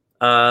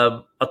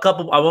 A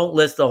couple. I won't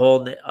list the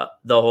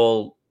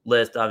whole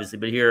list, obviously,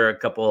 but here are a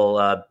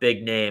couple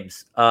big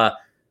names.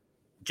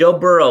 Joe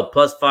Burrow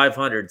plus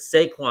 500,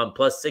 Saquon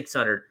plus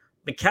 600,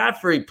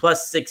 McCaffrey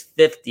plus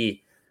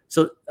 650.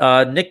 So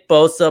Nick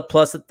Bosa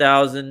plus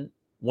 1,000,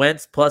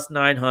 Wentz plus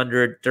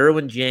 900,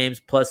 Derwin James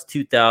plus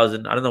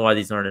 2,000. I don't know why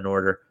these aren't in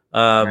order.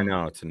 I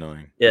know, it's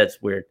annoying. Yeah,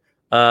 it's weird.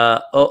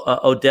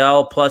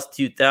 Odell plus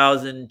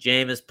 2,000,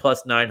 Jameis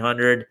plus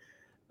 900.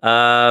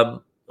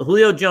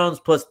 Julio Jones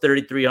plus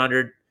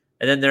 3,300,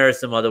 and then there are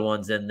some other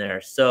ones in there.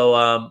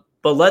 So,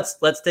 but let's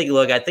take a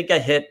look. I think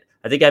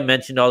I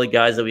mentioned all the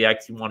guys that we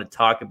actually want to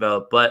talk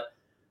about. But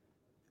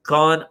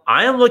Colin,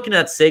 I am looking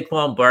at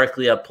Saquon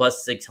Barkley at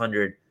plus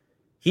 600.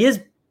 He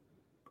is,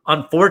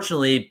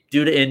 unfortunately,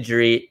 due to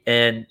injury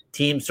and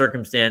team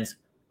circumstance,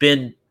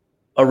 been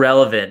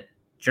irrelevant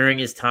during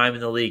his time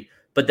in the league.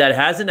 But that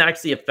hasn't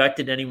actually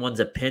affected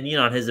anyone's opinion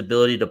on his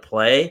ability to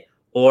play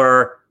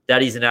or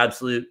that he's an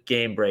absolute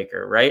game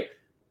breaker, right?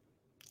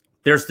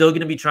 They're still going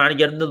to be trying to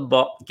get him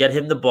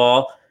the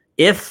ball.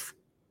 If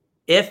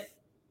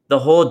the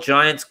whole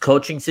Giants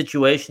coaching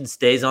situation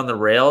stays on the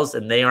rails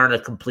and they aren't a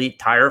complete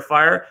tire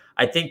fire,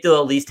 I think they'll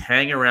at least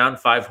hang around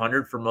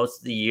 500 for most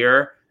of the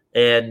year.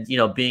 And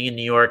being in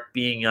New York,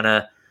 being on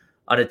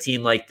a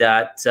team like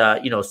that,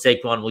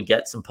 Saquon will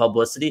get some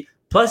publicity.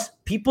 Plus,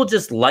 people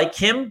just like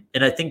him,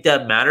 and I think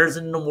that matters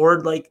in an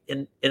award like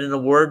in an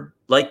award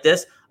like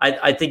this.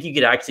 I think you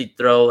could actually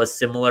throw a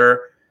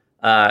similar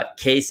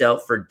case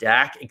out for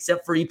Dak,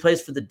 except for he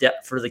plays for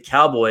the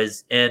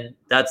Cowboys, and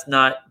that's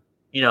not,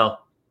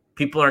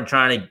 people aren't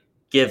trying to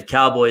give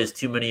Cowboys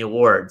too many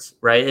awards,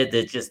 right?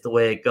 It's just the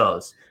way it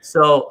goes.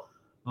 So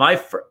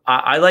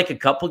I like a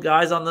couple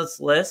guys on this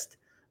list,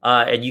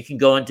 and you can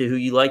go into who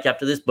you like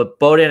after this. But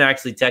Bowden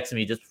actually texted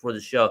me just before the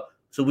show,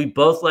 so we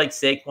both like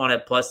Saquon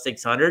at plus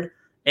 600.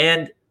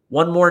 And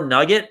one more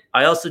nugget,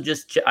 I also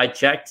I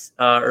checked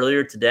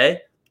earlier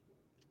today.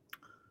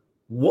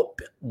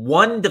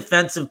 One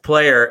defensive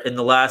player in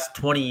the last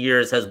 20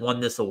 years has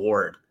won this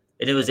award,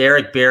 and it was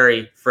Eric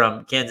Berry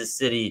from Kansas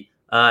City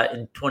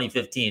in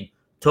 2015.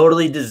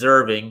 Totally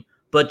deserving,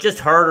 but just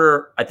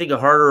harder. I think a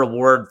harder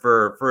award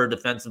for a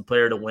defensive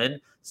player to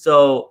win.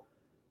 So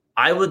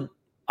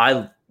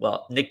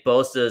Nick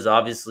Bosa is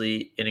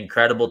obviously an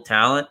incredible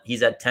talent.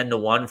 He's at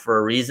 10-1 for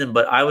a reason,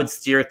 but I would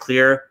steer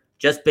clear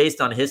just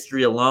based on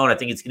history alone. I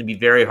think it's going to be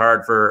very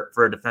hard for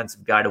a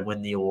defensive guy to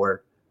win the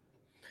award.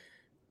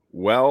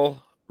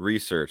 Well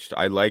researched.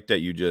 I like that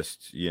you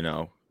just,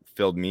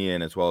 filled me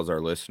in as well as our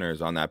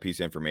listeners on that piece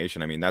of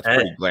information. I mean, that's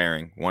pretty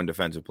glaring. One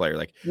defensive player,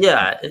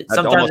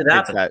 sometimes it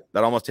happens.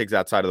 That almost takes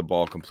that side of the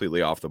ball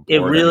completely off the board.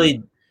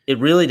 It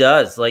really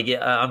does.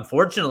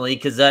 Unfortunately,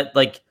 because that,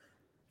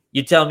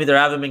 you tell me there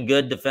haven't been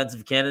good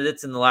defensive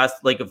candidates in the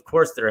last, of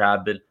course there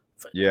have been.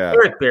 Yeah.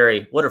 Eric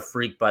Berry, what a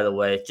freak, by the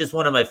way. Just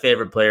one of my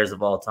favorite players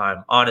of all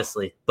time,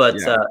 honestly. But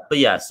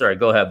yeah, sorry,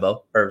 go ahead,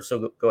 Bo.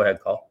 Go ahead,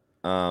 Call.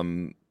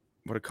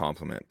 What a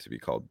compliment to be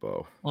called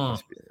Bo.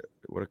 Mm.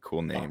 What a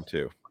cool name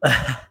too.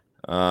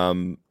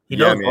 Man.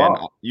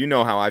 You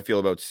know how I feel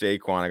about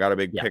Saquon. I got a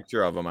big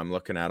picture of him I'm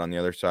looking at on the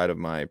other side of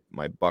my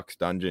Bucks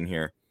dungeon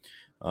here.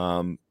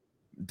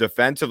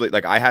 defensively,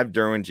 like I have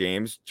Derwin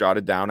James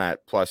jotted down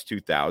at plus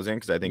 2,000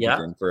 because I think he's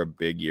Yeah. in for a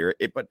big year.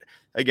 But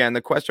again,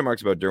 the question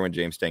marks about Derwin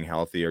James staying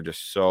healthy are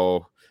just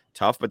so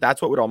tough. But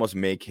that's what would almost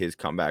make his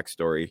comeback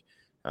story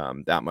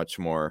that much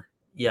more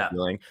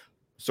appealing.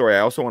 Sorry, I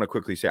also want to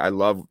quickly say I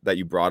love that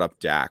you brought up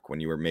Dak when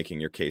you were making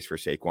your case for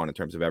Saquon in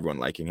terms of everyone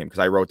liking him, because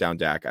I wrote down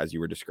Dak as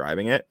you were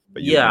describing it.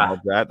 But you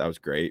acknowledged that was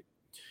great.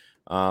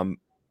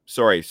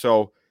 Sorry,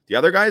 so the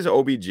other guy is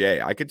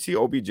OBJ. I could see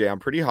OBJ. I'm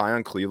pretty high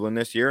on Cleveland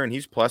this year, and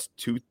he's plus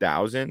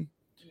 2,000,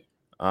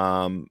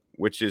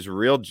 which is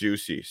real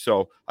juicy.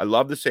 So I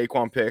love the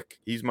Saquon pick.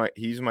 He's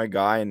my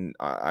guy, and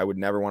I would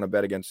never want to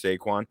bet against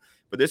Saquon.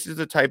 But this is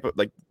the type of,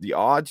 like, the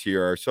odds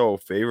here are so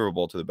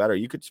favorable to the better.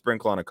 You could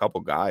sprinkle on a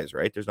couple guys,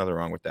 right? There's nothing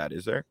wrong with that,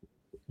 is there?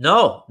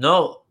 No,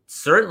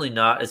 certainly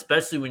not.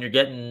 Especially when you're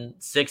getting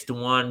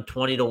 6-1,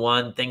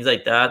 20-1, things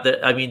like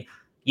that. I mean,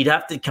 you'd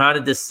have to kind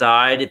of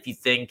decide if you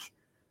think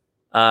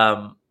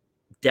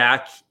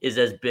Dak is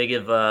as big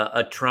of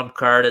a trump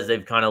card as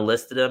they've kind of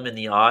listed him in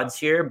the odds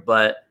here.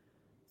 But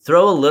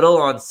throw a little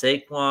on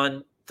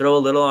Saquon, throw a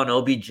little on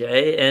OBJ,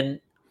 and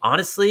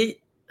honestly,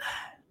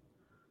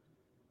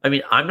 I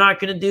mean, I'm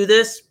not going to do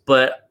this,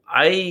 but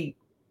I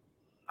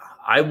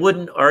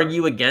wouldn't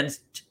argue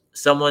against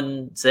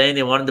someone saying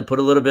they wanted to put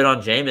a little bit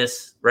on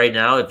Jameis right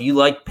now. If you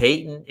like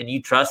Peyton and you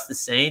trust the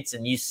Saints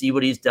and you see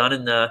what he's done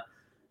in the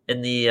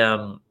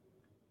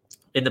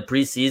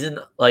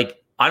preseason,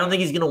 like, I don't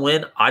think he's going to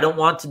win. I don't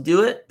want to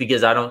do it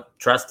because I don't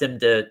trust him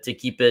to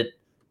keep it,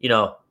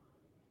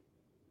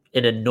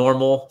 in a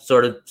normal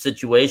sort of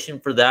situation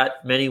for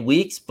that many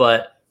weeks.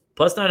 But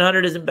plus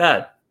 900 isn't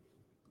bad.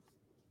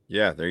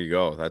 Yeah, there you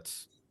go.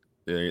 That's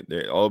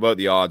they're all about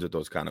the odds with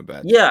those kind of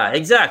bets. Yeah,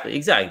 exactly.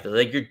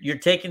 Like you're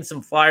taking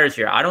some flyers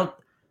here.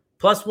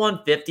 Plus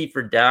 150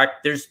 for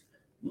Dak.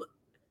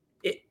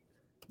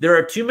 There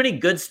are too many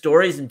good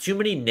stories and too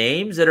many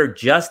names that are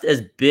just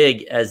as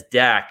big as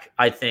Dak,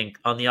 I think,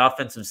 on the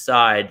offensive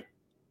side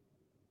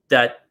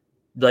that,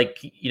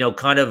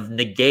 kind of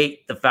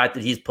negate the fact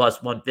that he's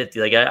plus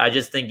 150. Like, I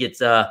just think it's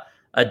a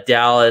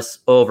Dallas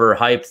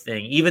overhyped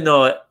thing, even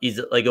though he's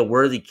like a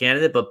worthy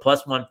candidate, but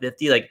plus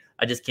 150, like,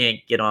 I just can't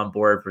get on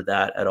board for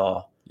that at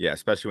all. Yeah,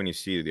 especially when you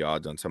see the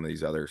odds on some of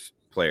these other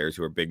players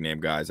who are big name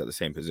guys at the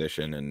same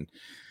position.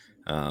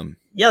 And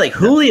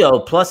Julio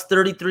plus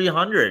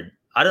 3,300.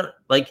 I don't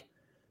like.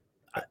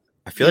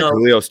 I feel like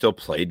Julio still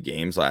played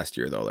games last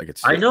year, though. Like,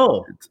 I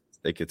know.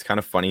 It's kind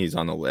of funny he's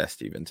on the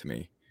list even to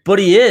me. But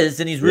he is,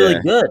 and he's really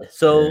good.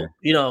 So,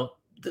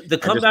 the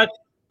comeback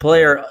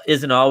player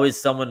isn't always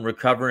someone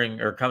recovering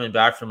or coming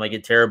back from like a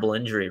terrible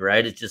injury,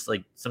 right? It's just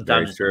like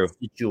sometimes it's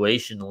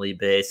situationally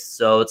based.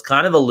 So it's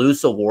kind of a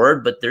loose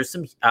award, but there's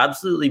some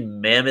absolutely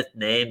mammoth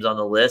names on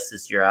the list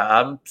this year.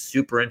 I'm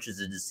super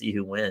interested to see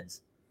who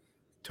wins.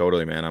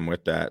 Totally, man. I'm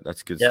with that.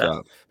 That's good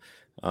stuff.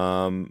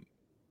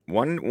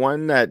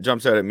 One that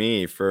jumps out at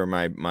me for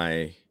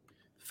my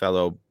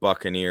fellow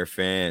Buccaneer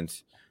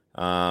fans,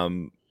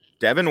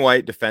 Devin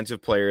White,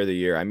 Defensive Player of the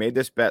Year. I made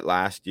this bet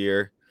last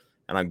year,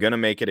 and I'm gonna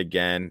make it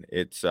again.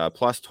 It's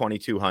plus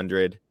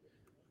 2,200.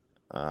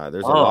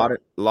 There's a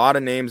lot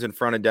of names in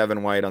front of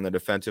Devin White on the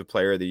Defensive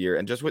Player of the Year,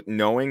 and just with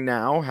knowing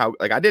now how,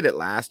 like, I did it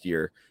last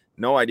year,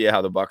 no idea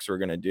how the Bucs were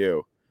gonna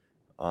do,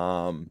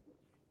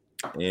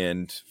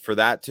 and for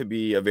that to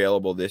be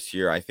available this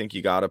year, I think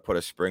you got to put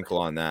a sprinkle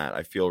on that.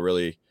 I feel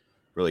really,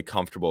 really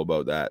comfortable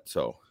about that.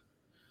 So,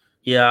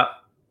 yeah,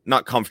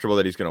 not comfortable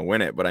that he's gonna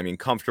win it, but I mean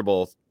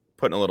comfortable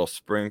putting a little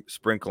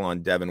sprinkle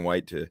on Devin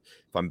White if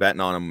I'm betting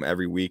on him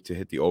every week to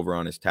hit the over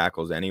on his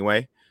tackles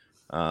anyway.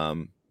 I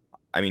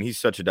mean, he's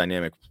such a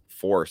dynamic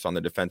force on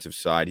the defensive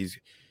side.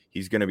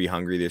 He's going to be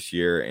hungry this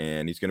year,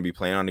 and he's going to be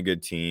playing on a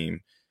good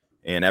team,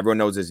 and everyone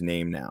knows his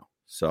name now.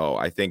 So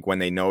I think when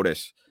they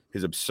notice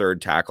his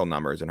absurd tackle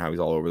numbers and how he's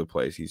all over the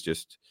place, he's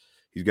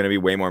going to be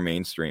way more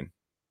mainstream.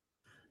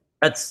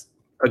 That's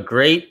a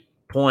great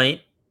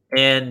point.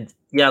 And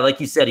yeah,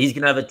 like you said, he's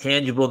going to have a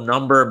tangible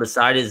number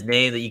beside his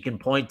name that you can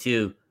point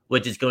to,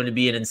 which is going to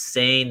be an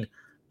insane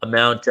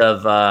amount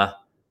of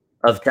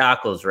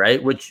tackles,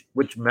 right? Which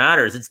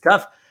matters. It's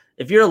tough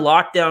if you're a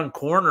lockdown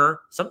corner.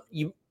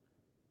 You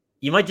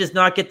might just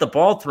not get the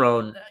ball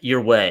thrown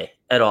your way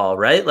at all,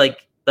 right?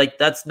 Like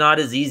that's not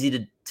as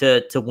easy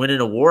to win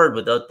an award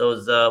without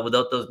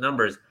those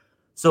numbers.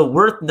 So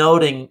worth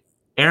noting,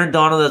 Aaron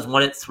Donald has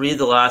won it 3 of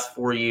the last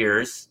 4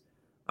 years,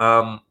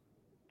 and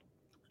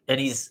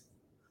he's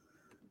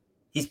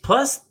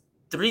plus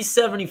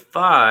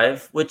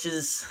 375, which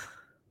is,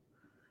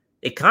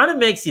 it kind of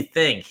makes you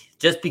think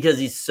just because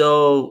he's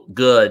so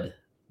good.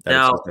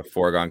 That's just a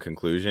foregone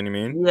conclusion, you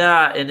mean?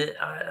 Yeah, and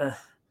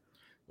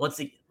once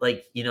he,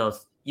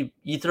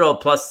 you throw a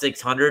plus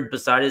 600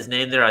 beside his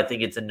name there, I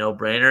think it's a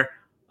no-brainer.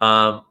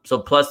 So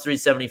plus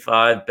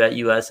 375,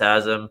 BetUS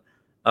has him.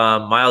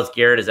 Myles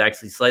Garrett is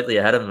actually slightly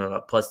ahead of him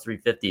at plus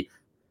 350.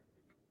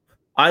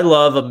 I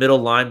love a middle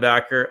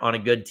linebacker on a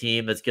good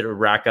team that's going to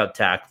rack up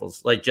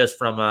tackles, like just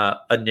from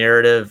a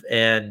narrative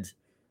and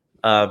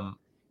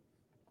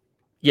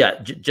yeah,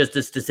 just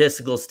a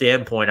statistical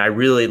standpoint, I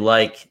really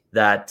like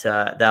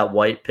that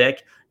White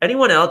pick.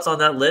 Anyone else on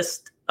that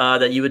list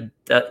that you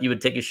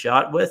would take a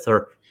shot with,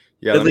 or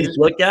at least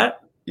look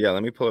at? Yeah,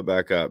 let me pull it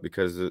back up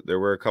because there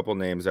were a couple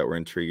names that were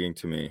intriguing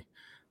to me.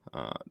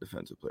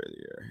 Defensive player of the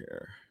year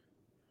here.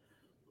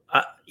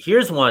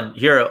 Here's one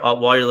here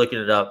while you're looking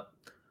it up.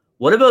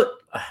 What about?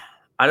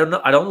 I don't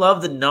know. I don't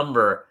love the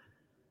number,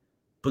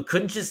 but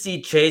couldn't you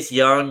see Chase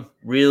Young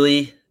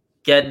really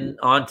getting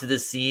onto the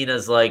scene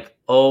as like,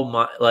 oh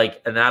my,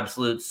 like an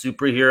absolute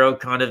superhero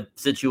kind of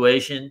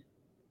situation?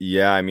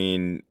 Yeah, I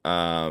mean,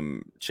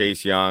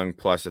 Chase Young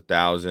plus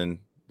 1,000.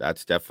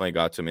 That's definitely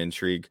got some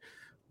intrigue.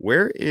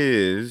 Where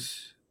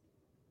is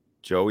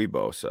Joey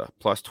Bosa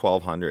plus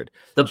 1,200?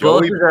 The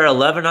Bosas are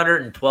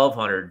 1,100 and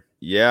 1,200.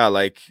 Yeah,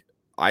 like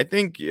I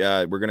think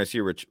we're going to see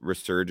a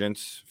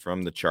resurgence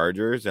from the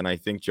Chargers, and I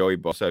think Joey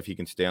Bosa, if he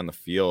can stay on the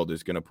field,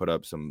 is going to put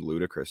up some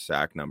ludicrous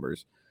sack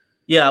numbers.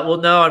 Yeah, well,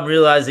 now I'm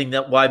realizing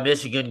that why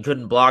Michigan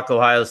couldn't block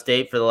Ohio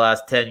State for the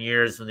last 10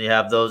 years when they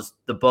have the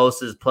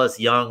Bosas plus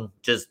Young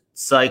just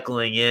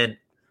cycling in.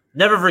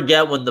 Never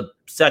forget when the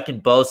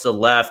second Bosa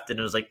left, and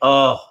it was like,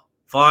 oh,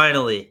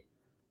 finally.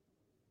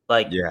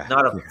 Like,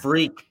 not a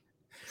freak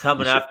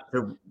coming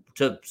after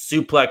to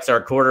suplex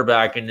our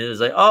quarterback, and it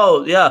was like,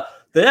 oh, yeah.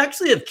 They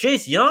actually have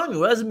Chase Young,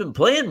 who hasn't been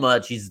playing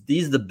much. He's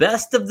the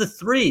best of the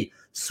three.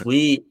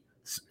 Sweet,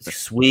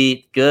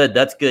 good.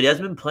 That's good. He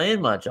hasn't been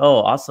playing much. Oh,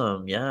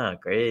 awesome. Yeah,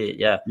 great.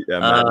 Yeah.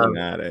 Imagine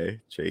that,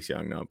 Chase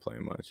Young not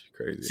playing much.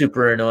 Crazy.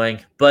 Super annoying.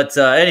 But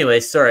anyway,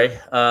 sorry.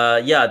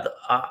 I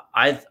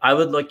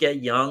would look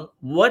at Young.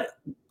 What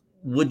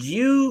would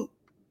you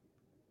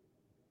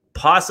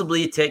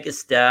possibly take a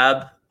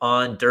stab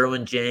on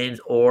Derwin James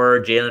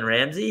or Jalen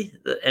Ramsey?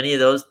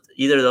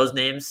 Either of those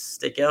names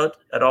stick out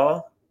at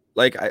all?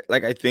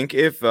 I think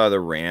if the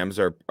Rams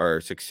are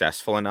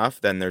successful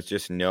enough, then there's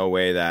just no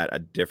way that a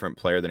different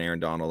player than Aaron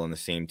Donald on the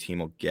same team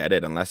will get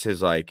it unless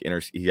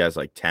he has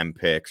 10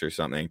 picks or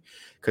something.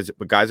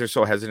 But guys are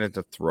so hesitant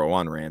to throw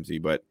on Ramsey,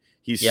 but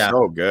he's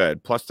so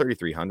good. Plus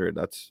 3,300.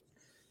 That's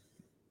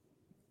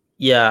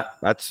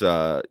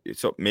so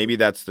maybe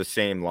that's the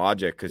same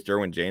logic because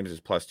Derwin James is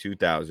plus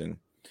 2,000.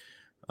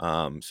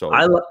 So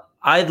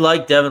I'd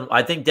like Devin.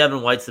 I think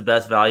Devin White's the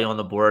best value on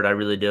the board. I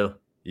really do.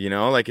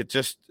 It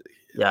just.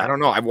 Yeah, I don't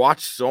know. I've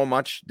watched so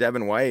much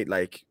Devin White,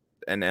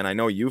 and I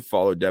know you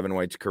followed Devin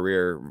White's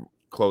career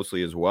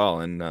closely as well.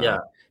 And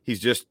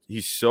he's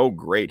so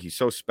great. He's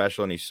so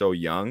special, and he's so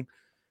young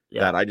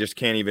that I just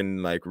can't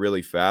even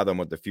really fathom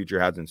what the future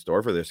has in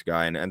store for this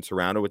guy. And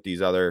surrounded with these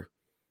other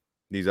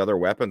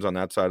weapons on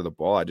that side of the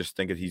ball, I just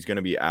think that he's going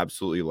to be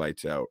absolutely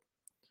lights out.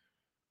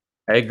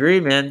 I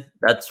agree, man.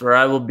 That's where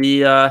I will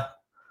be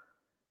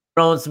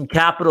throwing some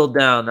capital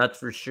down. That's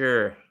for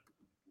sure.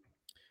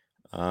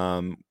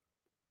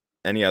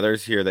 Any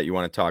others here that you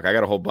want to talk? I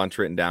got a whole bunch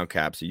written down,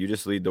 Cap. So you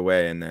just lead the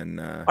way, and then.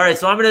 All right,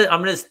 so I'm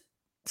gonna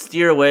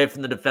steer away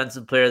from the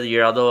defensive player of the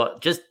year. Although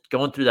just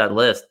going through that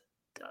list,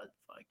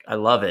 I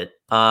love it.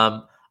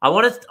 I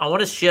want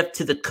to shift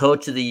to the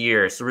coach of the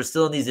year. So we're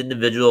still in these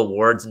individual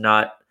awards,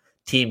 not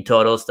team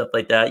total stuff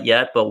like that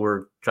yet. But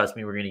trust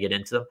me, we're gonna get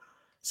into them.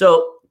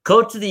 So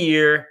coach of the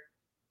year,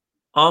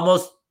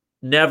 almost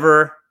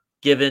never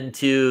given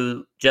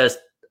to just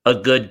a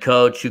good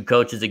coach who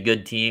coaches a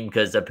good team,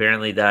 because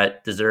apparently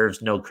that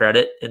deserves no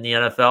credit in the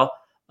NFL.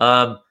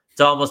 It's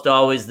almost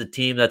always the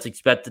team that's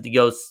expected to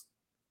go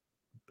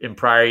in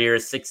prior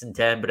years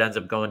 6-10, but ends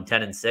up going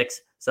 10-6,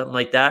 something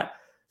like that.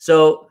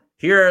 So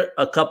here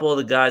are a couple of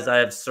the guys I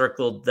have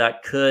circled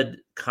that could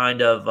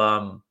kind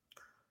of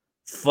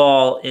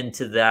fall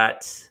into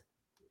that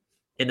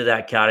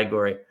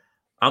category.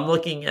 I'm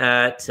looking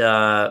at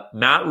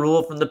Matt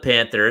Rule from the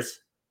Panthers.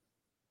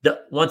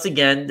 Once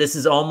again, this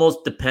is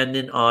almost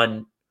dependent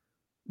on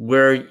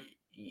where,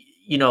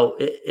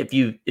 if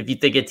you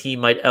think a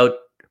team might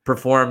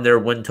outperform their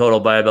win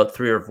total by about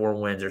 3 or 4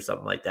 wins or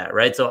something like that,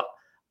 right? So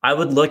I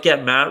would look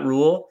at Matt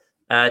Rule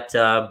at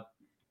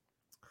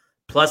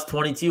plus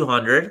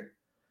 2,200.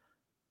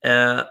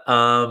 Here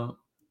are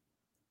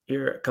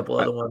a couple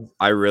other ones.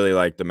 I really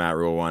like the Matt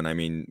Rule one. I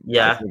mean,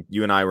 yeah, I think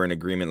you and I were in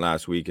agreement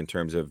last week in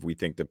terms of we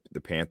think the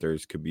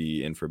Panthers could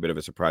be in for a bit of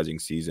a surprising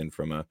season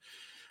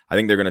I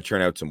think they're going to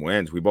churn out some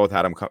wins. We both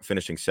had them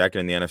finishing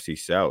second in the NFC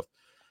South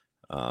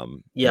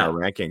in our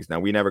rankings. Now,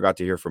 we never got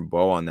to hear from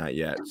Bo on that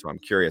yet, so I'm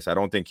curious. I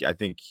don't think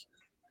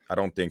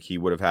he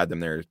would have had them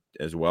there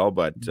as well.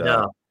 But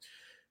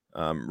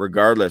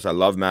regardless, I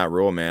love Matt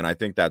Rule, man. I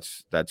think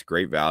that's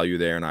great value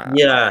there, and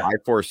I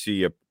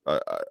foresee a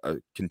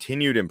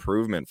continued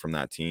improvement from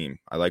that team.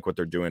 I like what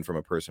they're doing from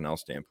a personnel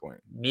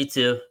standpoint. Me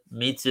too.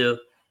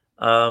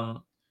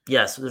 So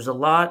there's a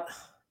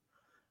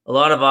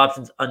lot of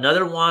options.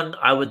 Another one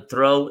I would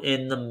throw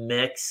in the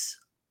mix.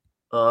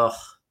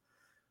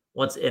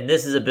 And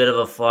this is a bit of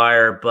a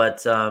flyer, but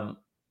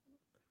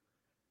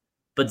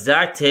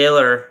Zach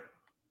Taylor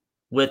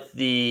with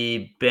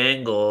the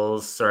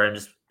Bengals. Sorry,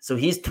 so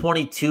he's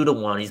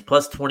 22-1. He's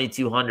plus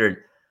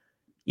 2,200.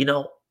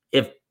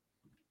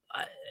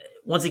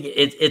 once again,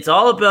 it's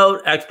all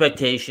about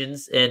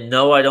expectations. And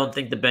no, I don't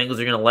think the Bengals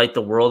are going to light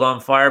the world on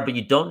fire, but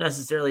you don't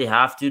necessarily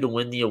have to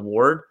win the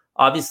award.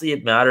 Obviously,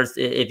 it matters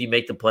if you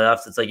make the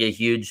playoffs. It's like a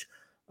huge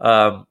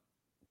kind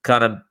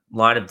of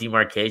line of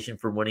demarcation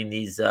for winning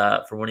these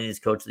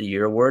Coach of the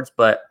Year awards.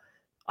 But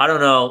I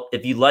don't know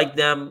if you like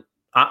them.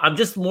 I'm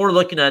just more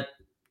looking at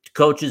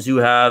coaches who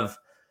have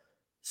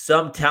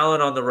some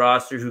talent on the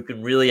roster who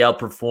can really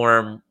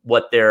outperform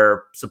what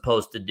they're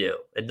supposed to do.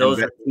 And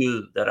those are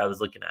two that I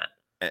was looking at.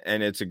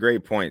 And it's a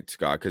great point,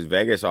 Scott, because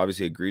Vegas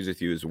obviously agrees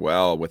with you as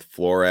well with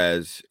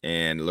Flores,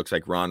 and it looks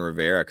like Ron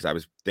Rivera, because I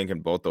was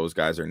thinking both those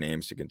guys are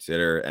names to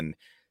consider. And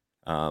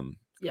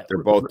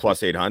they're both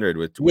plus 800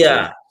 with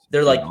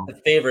they're like the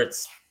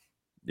favorites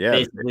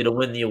basically to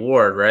win the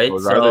award, right?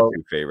 Those are the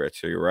two favorites,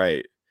 so you're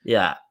right.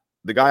 Yeah.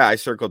 The guy I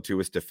circled too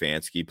was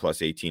Stefanski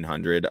plus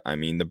 1,800. I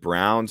mean, the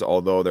Browns,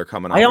 although they're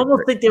coming, I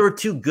almost think they were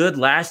too good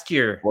last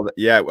year. Well,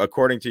 yeah,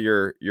 according to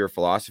your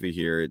philosophy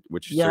here,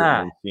 which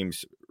certainly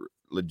seems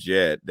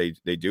legit, they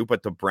do.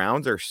 But the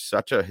Browns are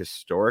such a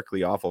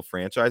historically awful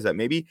franchise that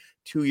maybe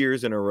 2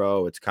 years in a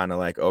row, it's kind of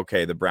like,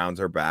 okay, the Browns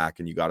are back,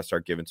 and you got to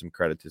start giving some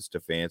credit to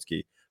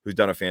Stefanski, who's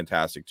done a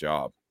fantastic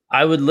job.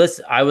 I would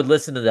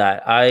listen to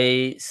that.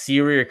 I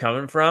see where you're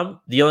coming from.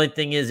 The only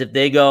thing is, if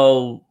they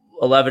go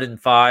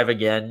 11-5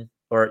 again,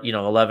 or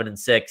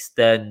 11-6,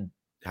 then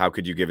how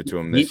could you give it to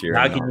him this year?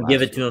 How can you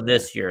give it to him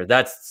this year?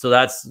 That's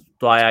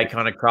why I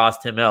kind of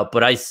crossed him out.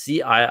 But I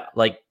get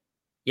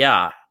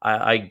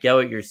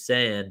what you're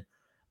saying.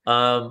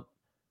 I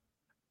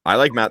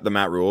like the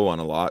Matt Rule one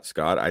a lot,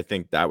 Scott. I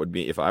think that would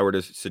be, if I were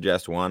to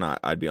suggest one,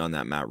 I'd be on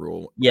that Matt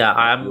Rule. Yeah,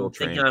 I'm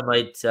thinking I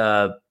might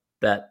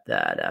bet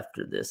that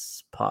after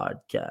this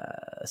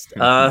podcast.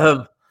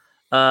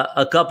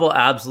 A couple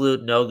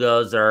absolute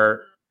no-goes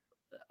are,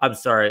 I'm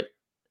sorry,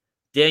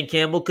 Dan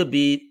Campbell could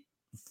be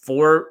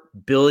 $4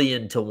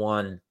 billion to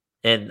 1,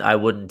 and I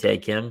wouldn't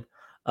take him.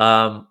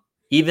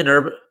 Even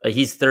Urban,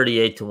 he's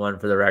 38 to 1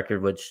 for the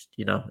record, which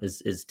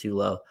is too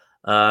low.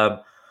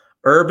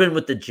 Urban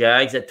with the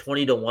Jags at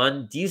 20 to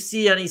 1. Do you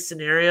see any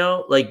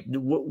scenario like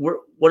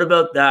what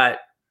about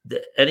that?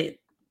 Do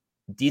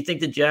you think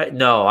the Jags?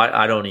 No,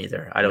 I don't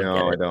either. I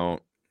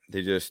don't.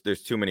 There's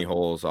too many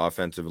holes.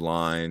 Offensive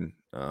line,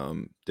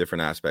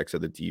 different aspects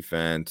of the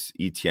defense.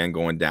 ETN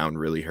going down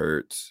really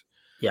hurts.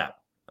 Yeah.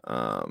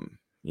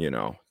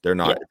 They're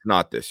not. It's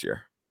not this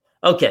year.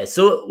 Okay,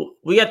 so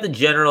we got the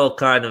general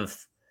kind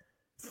of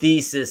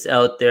thesis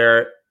out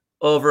there.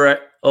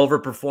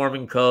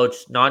 Overperforming coach,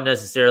 not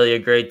necessarily a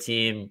great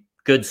team.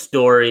 Good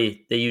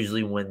story. They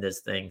usually win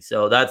this thing.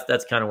 So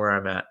that's kind of where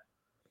I'm at.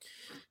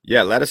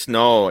 Yeah, let us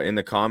know in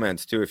the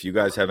comments too if you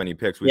guys have any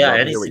picks. We'd love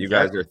to hear what you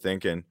guys are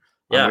thinking.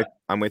 Yeah,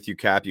 I'm with you,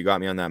 Cap. You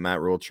got me on that Matt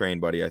Rule train,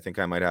 buddy. I think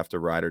I might have to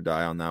ride or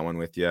die on that one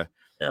with you.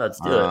 Yeah, let's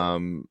do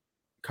it.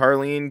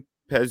 Carlene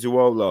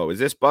Pezzuolo, is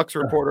this Bucks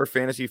Report or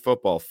fantasy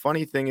football?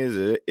 Funny thing is,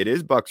 it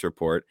is Bucks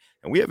Report,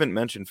 and we haven't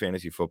mentioned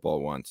fantasy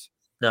football once.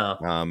 No.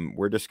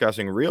 We're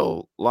discussing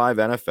real live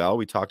NFL.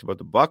 We talked about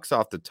the Bucks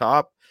off the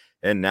top,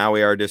 and now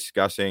we are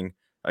discussing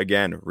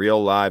again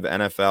real live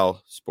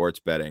NFL sports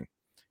betting.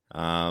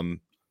 But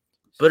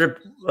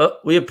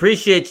we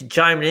appreciate you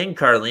chiming in,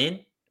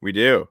 Carlene. We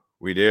do.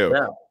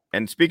 Yeah.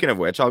 And speaking of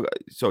which,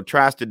 so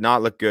Trask did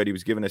not look good. He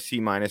was given a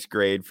C-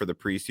 grade for the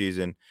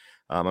preseason.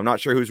 I'm not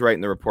sure who's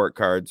writing the report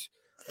cards.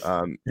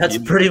 That's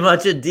pretty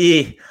much a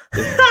D.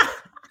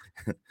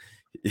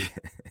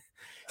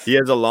 He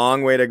has a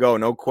long way to go.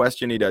 No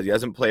question he does. He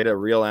hasn't played a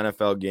real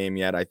NFL game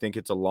yet. I think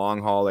it's a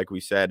long haul, like we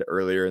said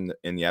earlier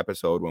in the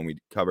episode when we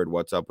covered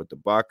what's up with the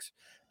Bucks,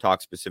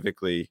 talked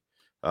specifically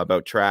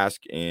about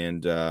Trask,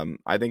 and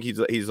I think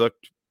he's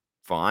looked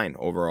fine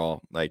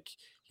overall. Like,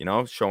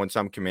 showing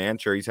some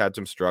command. Sure, he's had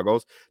some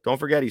struggles. Don't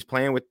forget, he's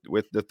playing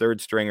with the third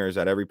stringers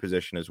at every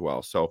position as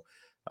well. So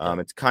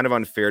it's kind of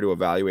unfair to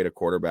evaluate a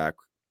quarterback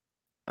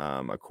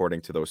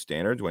according to those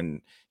standards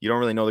when you don't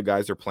really know the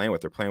guys they're playing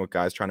with. They're playing with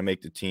guys trying to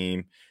make the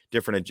team,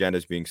 different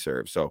agendas being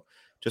served. So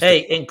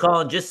and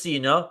Colin, just so you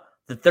know,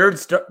 the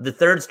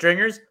third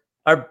stringers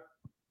are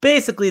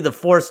basically the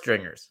fourth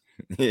stringers.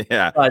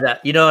 Yeah.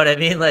 You know what I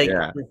mean? Like,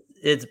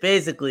 it's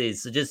basically,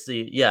 so just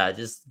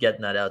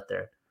getting that out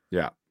there.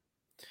 Yeah.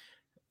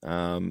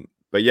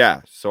 But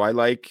yeah, so I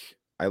like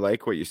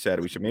what you said.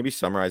 We should maybe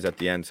summarize at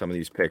the end some of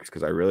these picks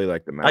because I really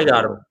like the match.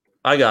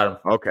 I got him.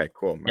 Okay,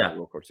 cool. Yeah.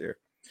 Of course here.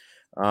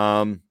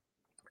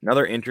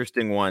 Another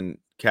interesting one,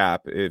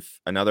 Cap, if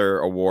another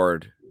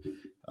award,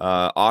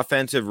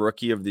 offensive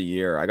rookie of the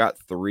year. I got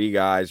 3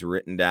 guys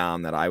written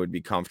down that I would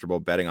be comfortable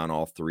betting on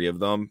all 3 of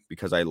them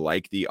because I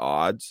like the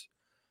odds.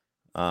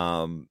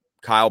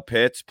 Kyle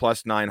Pitts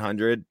plus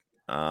 900.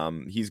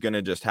 He's going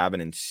to just have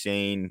an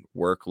insane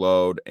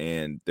workload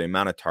and the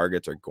amount of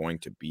targets are going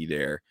to be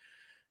there.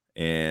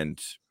 And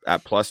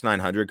at plus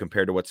 900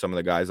 compared to what some of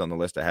the guys on the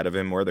list ahead of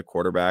him were, the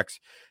quarterbacks.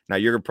 Now,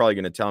 you're probably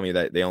going to tell me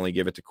that they only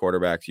give it to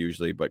quarterbacks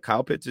usually, but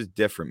Kyle Pitts is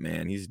different,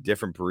 man. He's a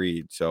different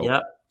breed. So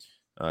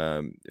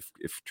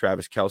if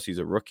Travis Kelce's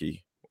a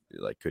rookie,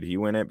 like, could he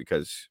win it?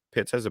 Because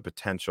Pitts has a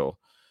potential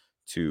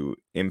to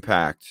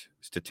impact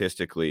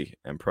statistically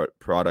and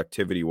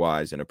productivity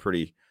wise in a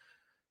pretty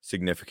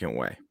significant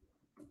way.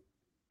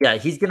 Yeah,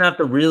 he's going to have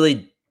to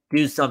really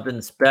do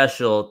something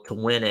special to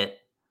win it.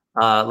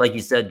 Like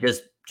you said,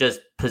 just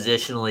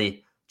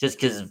positionally, just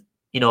because,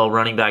 a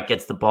running back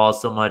gets the ball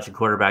so much, a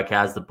quarterback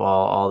has the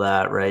ball, all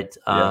that, right?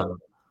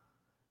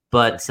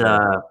 But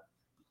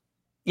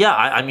yeah,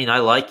 I mean, I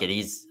like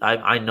it.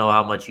 I know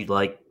how much you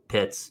like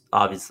Pitts,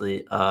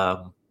 obviously.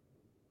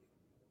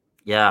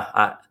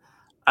 Yeah,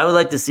 I would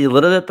like to see a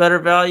little bit better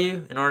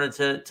value in order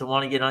to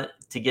want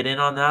to get in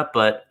on that,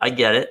 but I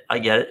get it.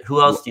 Who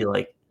else do you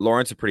like?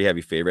 Lawrence, a pretty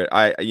heavy favorite.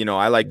 I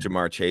like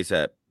Jamar Chase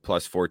at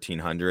plus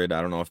 1,400.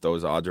 I don't know if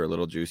those odds are a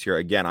little juicier.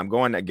 Again, I'm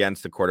going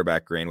against the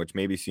quarterback grain, which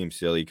maybe seems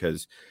silly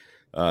because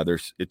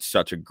it's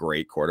such a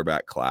great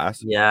quarterback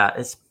class. Yeah,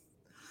 it's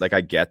like,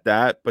 I get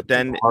that, but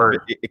then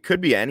it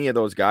could be any of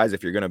those guys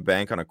if you're going to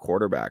bank on a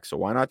quarterback. So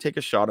why not take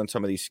a shot on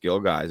some of these skill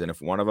guys? And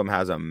if one of them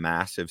has a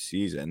massive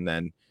season,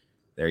 then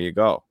there you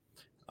go.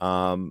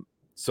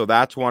 So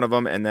that's one of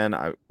them. And then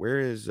where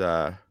is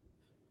I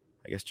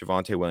guess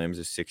Javonte Williams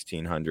is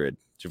 1,600.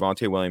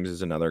 Javonte Williams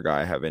is another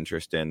guy I have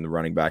interest in, the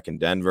running back in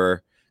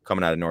Denver,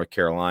 coming out of North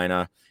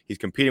Carolina. He's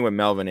competing with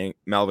Melvin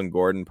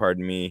Gordon,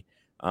 pardon me.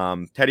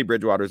 Teddy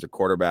Bridgewater is a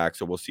quarterback,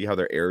 so we'll see how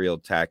their aerial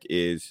attack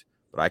is.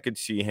 But I could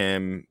see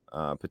him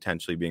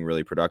potentially being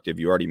really productive.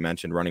 You already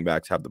mentioned running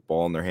backs have the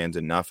ball in their hands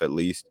enough, at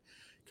least,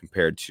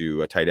 compared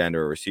to a tight end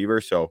or a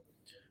receiver. So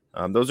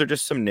those are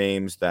just some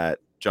names that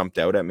jumped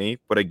out at me.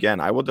 But again,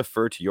 I will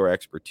defer to your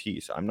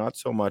expertise. I'm not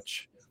so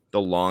much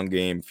the long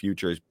game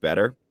future is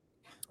better,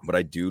 but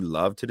I do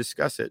love to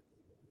discuss it.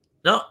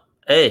 No,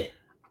 hey,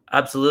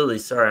 absolutely.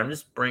 Sorry, I'm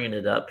just bringing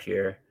it up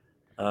here.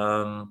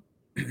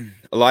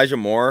 Elijah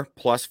Moore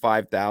plus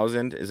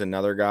 5,000 is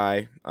another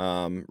guy,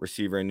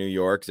 receiver in New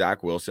York.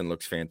 Zach Wilson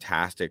looks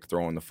fantastic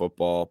throwing the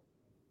football.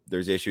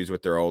 There's issues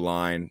with their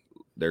O-line.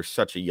 They're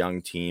such a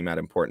young team at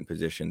important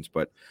positions,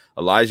 but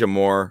Elijah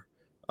Moore,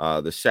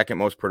 the second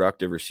most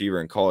productive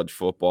receiver in college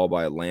football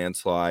by a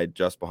landslide,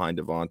 just behind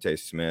Devontae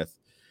Smith.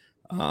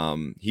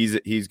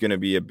 He's going to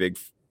be a big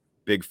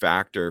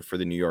factor for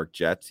the New York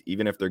Jets.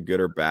 Even if they're good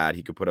or bad,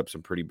 he could put up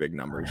some pretty big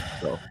numbers.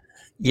 So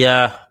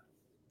yeah.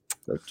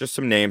 So just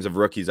some names of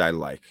rookies I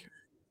like.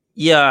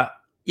 Yeah,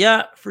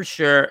 for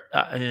sure.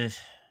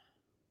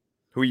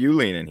 Who are you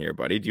leaning here,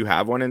 buddy? Do you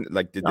have one?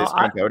 Did this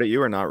jump out at you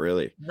or not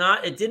really? No,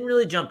 it didn't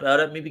really jump out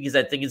at me because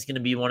I think it's going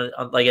to be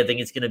I think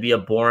it's going to be a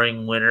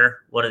boring winner,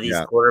 one of these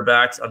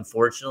quarterbacks,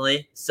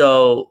 unfortunately.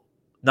 So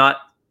not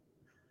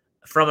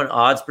from an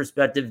odds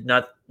perspective,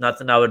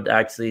 nothing I would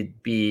actually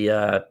be,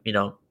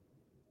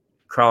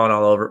 crawling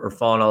all over or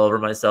falling all over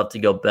myself to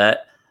go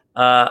bet.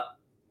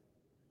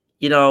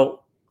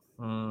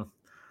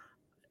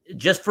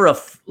 Just for a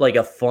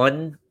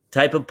fun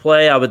type of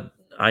play,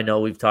 I know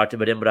we've talked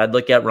about him, but I'd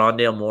look at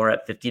Rondale Moore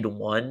at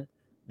 50-1.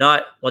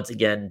 Not, once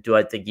again, do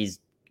I think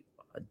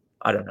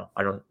I don't know.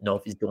 I don't know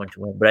if he's going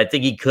to win, but I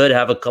think he could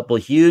have a couple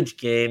huge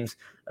games,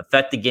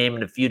 affect the game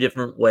in a few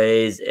different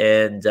ways,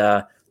 and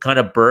kind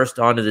of burst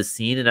onto the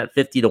scene. And at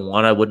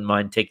 50-1, I wouldn't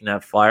mind taking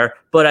that flyer,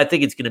 but I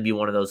think it's going to be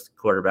one of those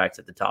quarterbacks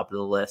at the top of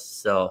the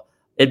list. So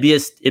it'd be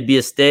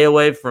a stay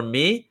away from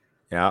me.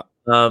 Yeah.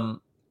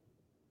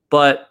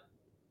 But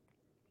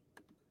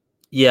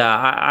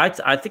yeah,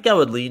 I think I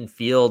would lean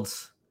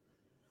Fields.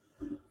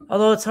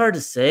 Although it's hard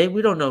to say,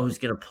 we don't know who's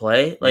going to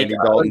play. Andy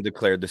Dalton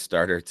declared the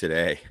starter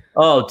today.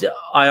 Oh,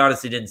 I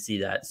honestly didn't see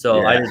that.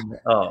 So I didn't.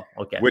 Oh,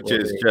 okay. Which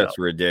is just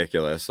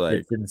ridiculous.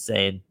 It's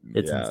insane.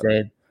 It's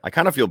insane. I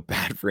kind of feel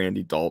bad for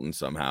Andy Dalton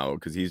somehow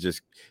because he's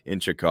just in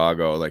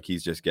Chicago.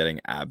 He's just getting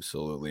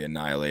absolutely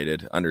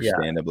annihilated,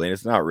 understandably. And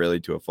it's not really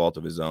to a fault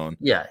of his own.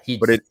 Yeah.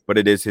 But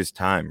it is his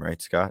time,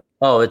 right, Scott?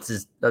 Oh, it's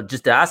his.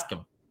 Just ask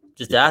him.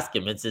 Ask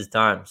him. It's his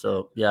time.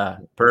 So, yeah,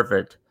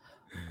 perfect.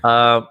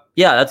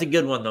 That's a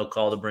good one, though,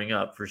 call to bring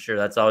up for sure.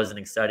 That's always an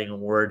exciting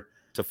award.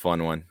 It's a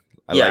fun one.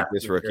 I like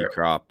this rookie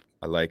crop.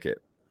 I like it.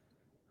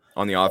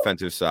 On the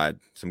offensive side,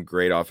 some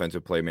great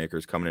offensive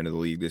playmakers coming into the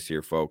league this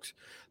year, folks.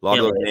 A lot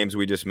of those names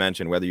we just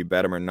mentioned, whether you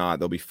bet them or not,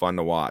 they'll be fun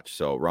to watch.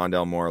 So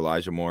Rondale Moore,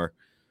 Elijah Moore,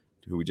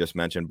 who we just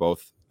mentioned,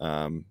 both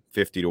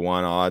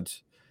 50-1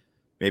 odds.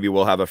 Maybe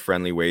we'll have a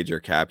friendly wager,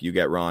 Cap. You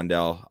get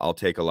Rondale, I'll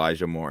take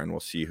Elijah Moore, and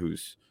we'll see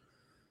who's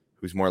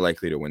more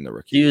likely to win the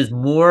rookie. Who's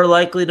more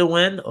likely to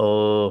win?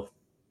 Oh,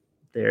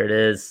 there it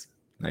is.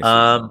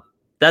 Nice.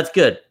 That's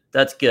good.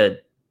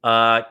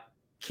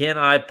 Can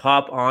I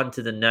pop on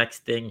to the next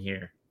thing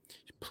here?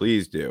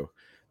 Please do.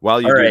 While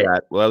you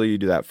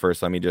do that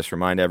first, let me just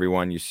remind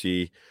everyone, you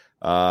see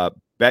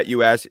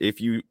BetUS.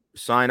 If you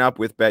sign up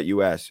with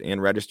BetUS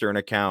and register an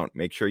account,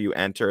 make sure you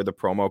enter the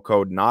promo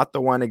code, not the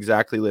one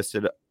exactly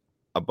listed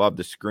above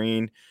the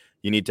screen.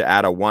 You need to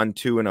add a 1,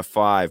 2, and a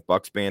 5.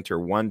 Bucks Banter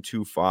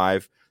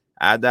 125.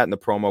 Add that in the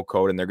promo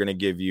code, and they're going to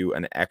give you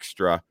an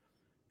extra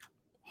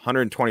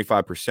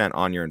 125%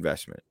 on your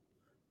investment.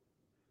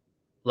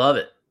 Love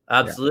it.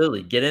 Absolutely.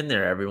 Yeah. Get in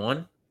there,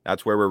 everyone.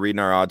 That's where we're reading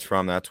our odds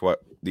from. That's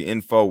what the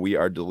info we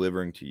are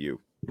delivering to you.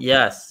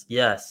 Yes.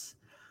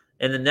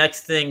 And the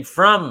next thing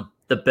from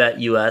the Bet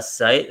US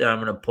site that I'm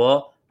going to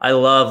pull. I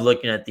love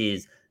looking at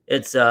these.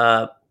 It's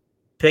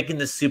picking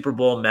the Super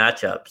Bowl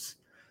matchups.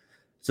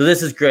 So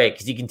this is great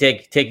because you can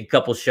take a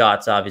couple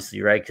shots,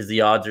 obviously, right? Because the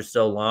odds are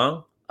so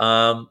long.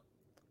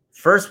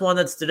 First one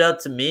that stood out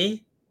to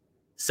me.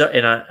 So,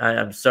 and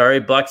I'm sorry,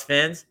 Bucks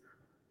fans.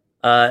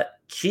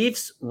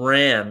 Chiefs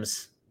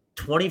Rams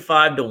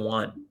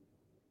 25-1.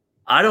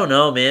 I don't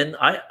know, man.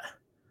 I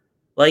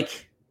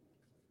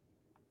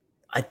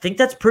think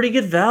that's pretty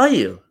good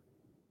value.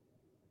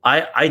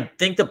 I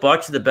think the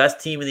Bucks are the best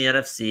team in the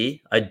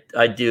NFC.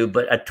 I do,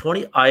 but at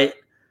 20, I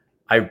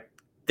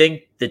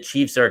think the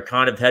Chiefs are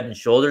kind of head and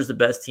shoulders the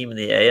best team in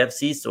the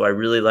AFC. So I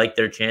really like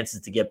their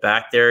chances to get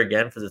back there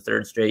again for the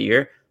third straight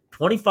year.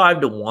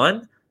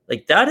 25-1,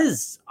 like that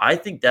is. I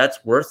think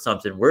that's worth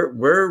something.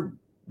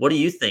 What do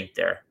you think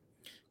there?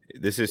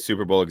 This is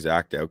Super Bowl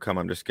exact outcome.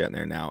 I'm just getting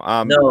there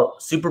now. No,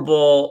 Super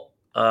Bowl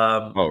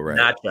right.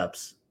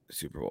 matchups.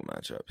 Super Bowl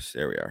matchups.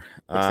 There we are.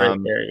 It's right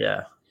there,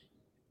 yeah.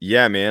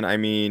 Yeah, man. I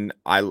mean,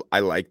 I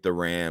like the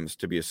Rams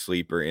to be a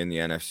sleeper in the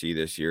NFC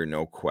this year,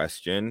 no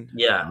question.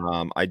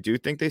 Yeah. I do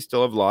think they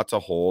still have lots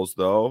of holes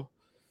though,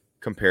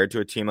 compared to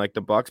a team like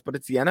the Bucks, but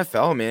it's the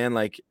NFL, man.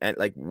 Like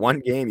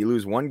one game, you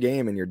lose one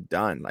game and you're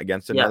done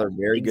against another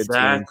very good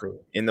team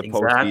in the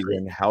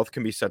postseason. Health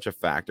can be such a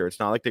factor.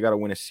 It's not like they got to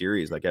win a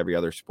series like every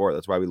other sport.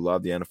 That's why we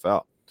love the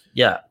NFL.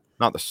 Yeah.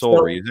 Not the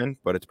sole reason,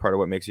 but it's part of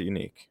what makes it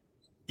unique.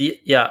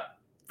 Yeah,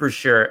 for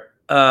sure.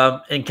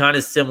 And kind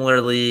of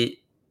similarly,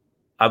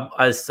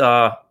 I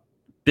saw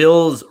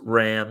Bills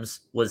Rams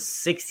was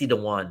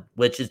 60-1,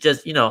 which is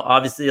just,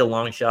 obviously a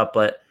long shot,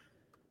 but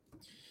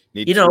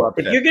if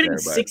you're getting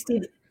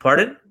 60,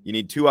 pardon? You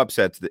need two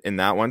upsets in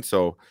that one,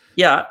 so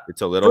yeah,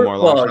 it's a little more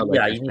long shot.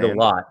 Yeah, you need a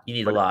lot. You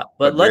need a lot.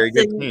 But let's very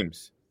good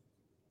teams.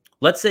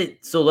 Let's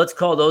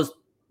call those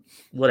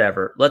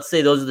whatever. Let's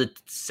say those are the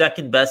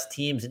second best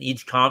teams in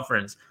each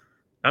conference.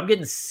 I'm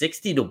getting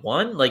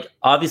 60-1. Like,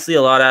 obviously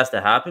a lot has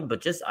to happen,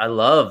 but just I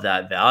love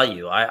that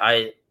value.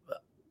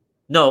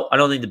 No, I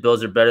don't think the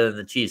Bills are better than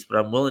the Chiefs, but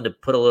I'm willing to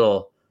put a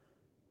little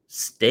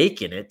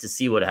stake in it to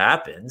see what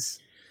happens.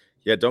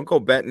 Yeah, don't go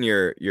betting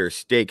your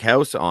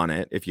steakhouse on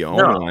it if you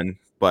own one,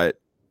 but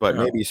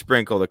maybe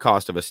sprinkle the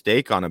cost of a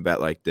steak on a bet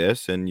like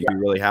this, and you'd be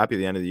really happy at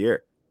the end of the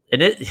year.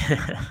 And it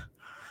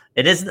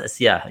isn't.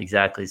 Yeah,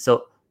 exactly.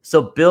 So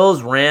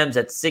Bills Rams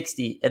at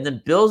 60, and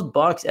then Bills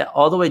Bucks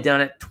all the way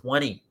down at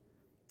 20.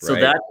 So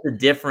that's the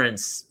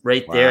difference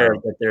right there.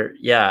 That they're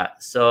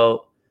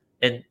So.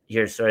 And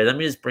here, sorry, let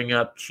me just bring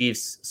up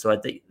Chiefs. So I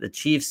think the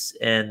Chiefs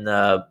and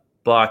the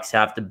Bucks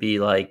have to be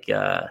like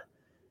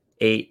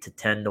 8 to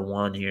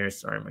 10-1 here.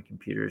 Sorry, my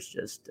computer's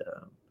just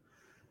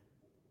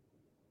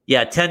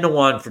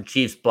 10-1 for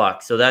Chiefs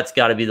Bucks. So that's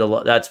got to be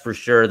that's for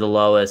sure the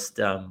lowest.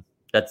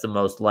 That's the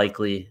most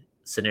likely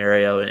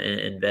scenario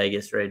in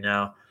Vegas right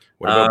now.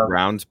 What about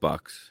Browns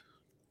Bucks?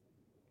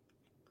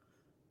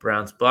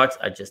 Browns Bucks.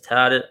 I just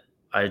had it.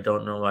 I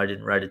don't know why I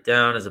didn't write it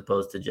down, as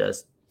opposed to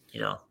just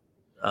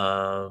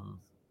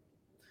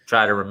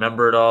try to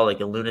remember it all like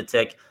a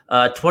lunatic.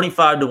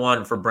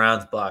 25-1 for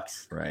Browns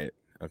Bucks. Right.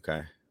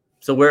 Okay.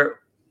 So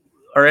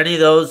are any of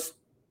those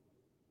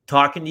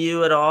talking to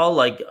you at all?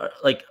 Like,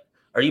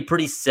 are you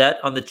pretty set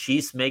on the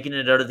Chiefs making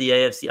it out of the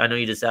AFC? I know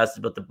you just asked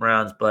about the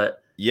Browns,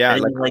 but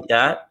anything like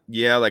that?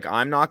 Yeah, like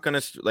I'm not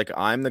gonna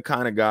I'm the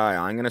kind of guy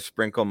I'm gonna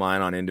sprinkle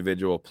mine on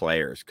individual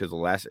players because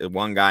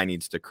one guy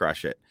needs to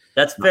crush it.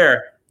 That's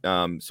fair.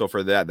 So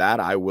for that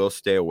I will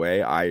stay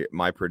away.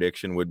 My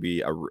prediction would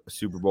be a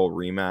Super Bowl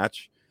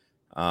rematch.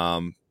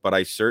 But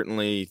I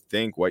certainly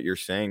think what you're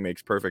saying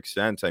makes perfect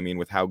sense. I mean,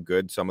 with how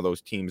good some of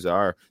those teams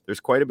are, there's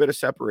quite a bit of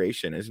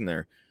separation, isn't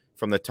there,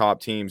 from the top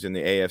teams in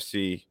the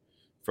AFC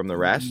from the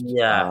rest?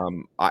 Yeah.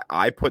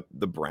 I put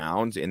the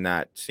Browns in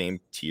that same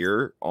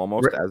tier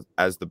almost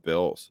as the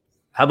Bills.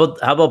 How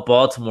about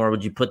Baltimore?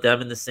 Would you put them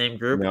in the same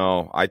group?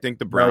 No, I think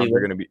the Browns are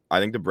going to be.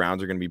 I think the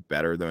Browns are going to be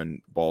better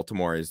than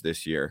Baltimore is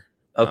this year.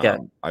 Okay.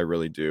 I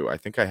really do. I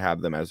think I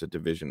have them as a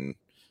division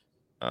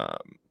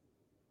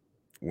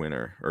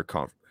winner or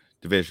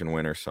division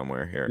winner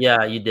somewhere here.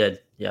 Yeah, you did.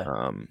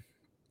 Yeah.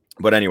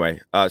 But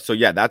anyway, so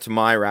yeah, that's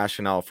my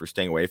rationale for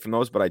staying away from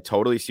those. But I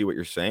totally see what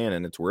you're saying,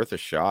 and it's worth a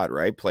shot,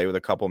 right? Play with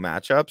a couple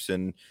matchups,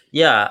 and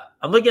yeah,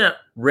 I'm looking at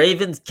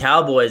Ravens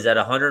Cowboys at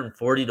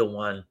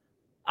 140-1.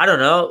 I don't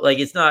know, like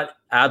it's not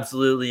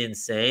absolutely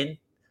insane.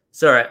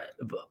 Sorry,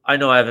 I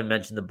know I haven't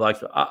mentioned the Bucks,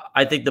 but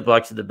I think the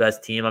Bucks are the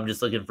best team. I'm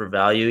just looking for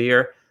value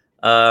here.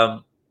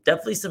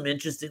 Definitely some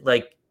interesting,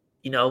 like,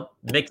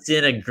 mix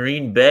in a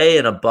Green Bay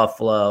and a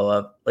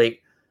Buffalo,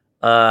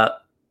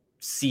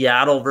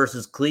 Seattle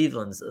versus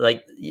Cleveland.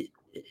 Like,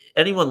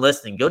 anyone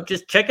listening, go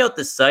just check out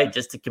the site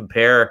just to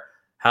compare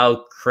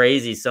how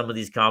crazy some of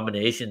these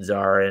combinations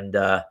are. And,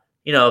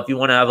 if you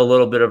want to have a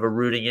little bit of a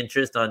rooting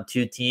interest on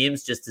two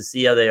teams just to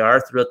see how they are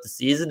throughout the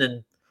season.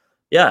 And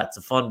yeah, it's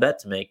a fun bet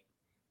to make.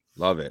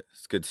 Love it.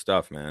 It's good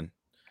stuff, man.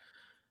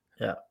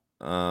 Yeah.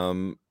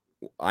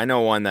 I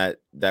know one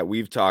that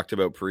we've talked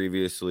about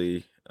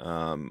previously,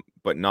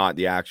 but not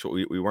the actual.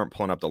 We weren't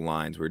pulling up the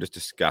lines. We were just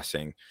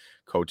discussing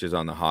coaches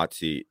on the hot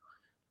seat.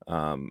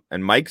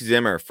 And Mike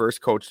Zimmer,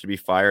 first coach to be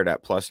fired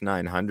at plus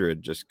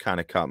 900, just kind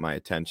of caught my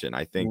attention.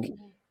 I think.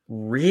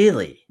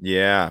 Really?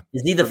 Yeah.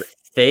 Is he the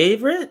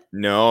favorite?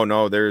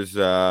 No. There's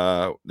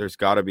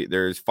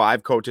there's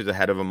 5 coaches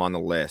ahead of him on the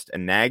list,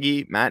 and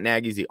Matt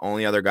Nagy's the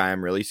only other guy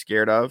I'm really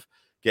scared of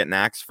getting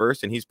axed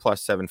first, and he's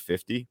plus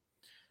 750.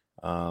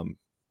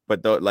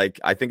 But though, like,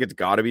 I think it's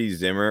got to be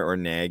Zimmer or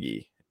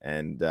Nagy,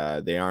 and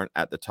they aren't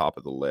at the top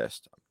of the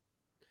list.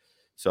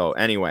 So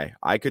anyway,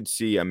 I could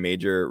see a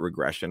major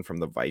regression from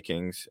the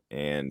Vikings,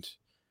 and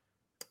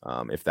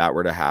if that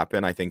were to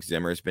happen, I think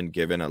Zimmer's been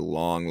given a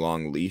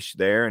long leash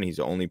there, and he's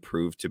only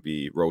proved to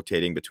be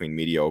rotating between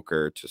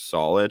mediocre to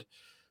solid,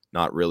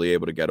 not really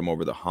able to get him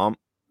over the hump.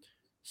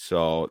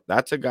 So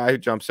that's a guy who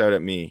jumps out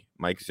at me.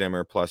 Mike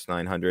Zimmer plus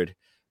 900.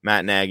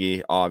 Matt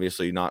Nagy,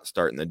 obviously not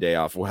starting the day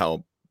off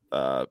well,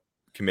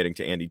 committing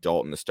to Andy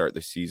Dalton to start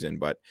the season,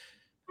 but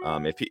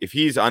if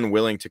he's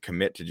unwilling to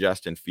commit to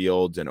Justin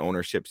Fields and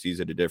ownership sees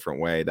it a different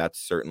way, that's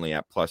certainly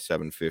at plus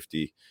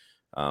 750.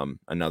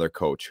 Another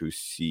coach whose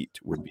seat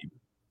would be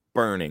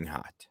burning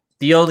hot.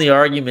 The only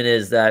argument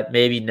is that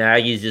maybe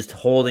Nagy's just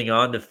holding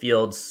on to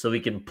Fields so we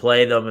can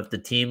play them if the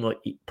team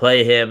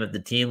play him if the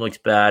team looks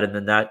bad, and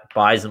then that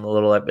buys him a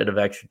little bit of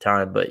extra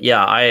time. But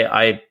yeah,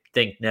 I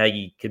think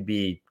Nagy could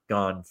be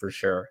gone for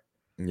sure.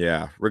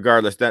 Yeah,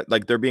 regardless, that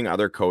like there being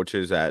other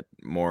coaches at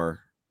more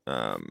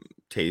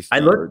taste.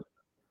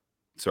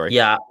 Sorry.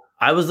 Yeah,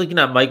 I was looking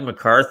at Mike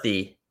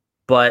McCarthy,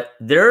 but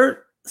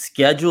their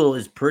schedule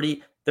is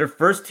pretty. Their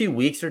first 2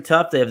 weeks are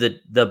tough. They have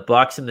the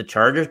Bucks and the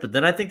Chargers, but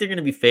then I think they're going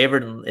to be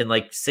favored in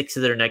like 6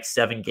 of their next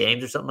 7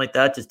 games or something like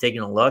that, just taking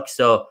a look.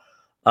 So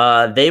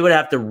they would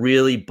have to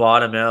really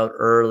bottom out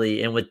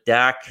early. And with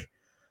Dak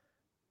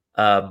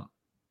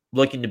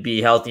looking to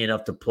be healthy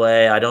enough to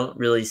play, I don't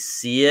really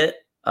see it.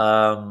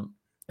 And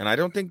I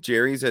don't think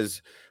Jerry's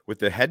as with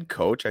the head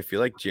coach. I feel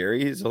like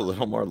Jerry is a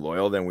little more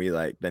loyal than we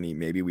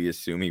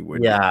assume he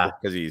would. Yeah,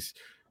 because he's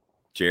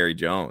Jerry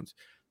Jones.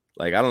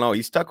 Like, I don't know.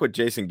 He stuck with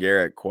Jason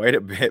Garrett quite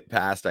a bit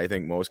past, I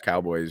think, most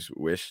Cowboys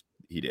wish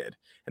he did.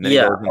 And then he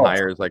goes and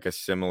hires like a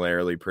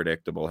similarly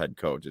predictable head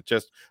coach. It's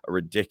just a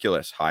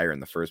ridiculous hire in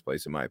the first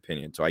place, in my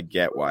opinion. So I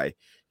get why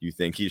you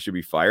think he should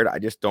be fired. I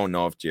just don't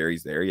know if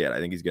Jerry's there yet. I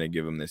think he's going to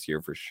give him this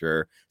year for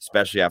sure,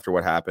 especially after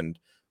what happened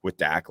with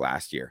Dak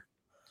last year.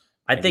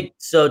 I think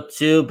so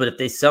too. But if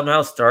they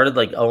somehow started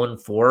like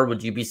 0-4,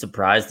 would you be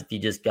surprised if he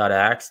just got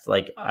axed?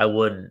 Like, I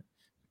wouldn't.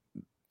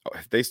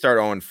 If they start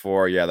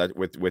 0-4, yeah, that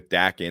with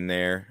Dak in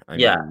there, I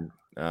mean,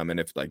 and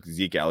if like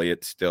Zeke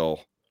Elliott's still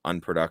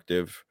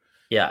unproductive,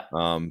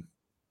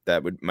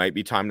 that might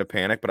be time to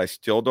panic. But I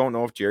still don't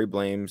know if Jerry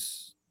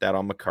blames that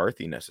on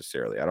McCarthy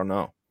necessarily. I don't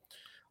know.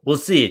 We'll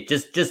see.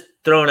 Just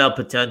throwing out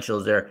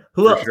potentials there.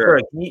 Who else? Sure.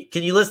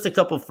 Can you list a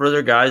couple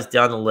further guys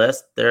down the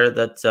list there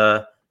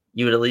that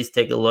you would at least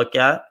take a look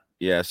at?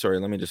 Yeah, sorry.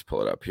 Let me just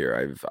pull it up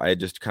here. I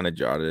just kind of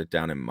jotted it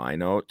down in my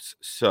notes.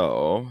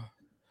 So,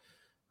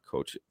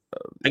 coach.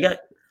 I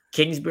got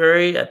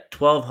Kingsbury at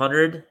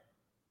 1,200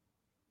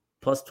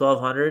 plus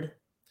 1,200.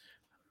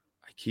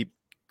 I keep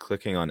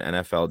clicking on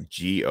NFL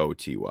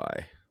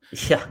GOTY.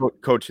 Yeah.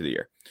 Coach of the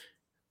year.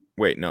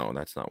 Wait, no,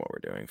 that's not what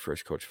we're doing.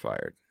 First coach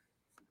fired.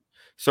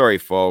 Sorry,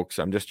 folks.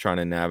 I'm just trying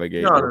to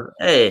navigate. No,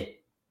 hey,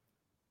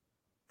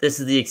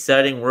 this is the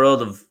exciting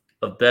world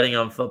of betting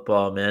on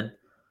football, man.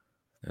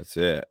 That's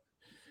it.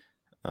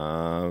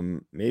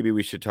 Maybe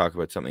we should talk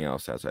about something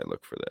else as I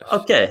look for this.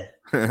 Okay.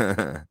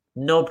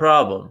 No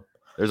problem.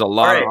 There's a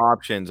lot of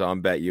options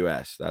on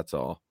BetUS. That's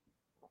all.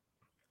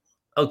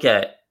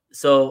 Okay.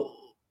 So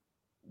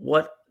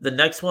the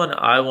next one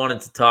I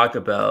wanted to talk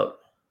about,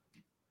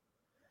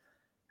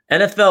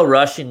 NFL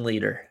rushing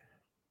leader.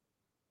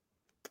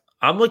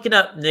 I'm looking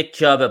at Nick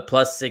Chubb at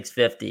plus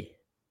 650.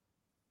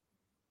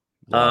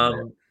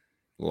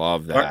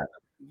 Love that.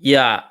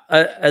 Yeah.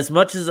 As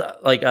much as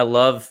like I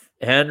love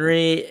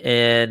Henry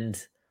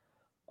and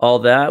all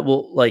that,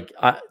 well, like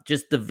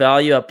just the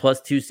value at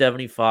plus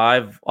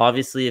 275.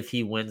 Obviously, if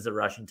he wins the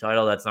rushing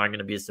title, that's not going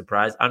to be a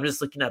surprise. I'm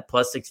just looking at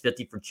plus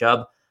 650 for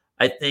Chubb.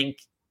 I think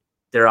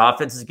their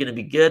offense is going to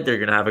be good. They're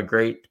going to have a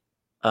great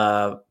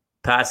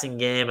passing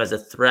game as a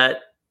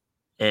threat,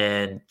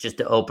 and just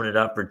to open it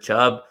up for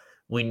Chubb.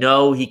 We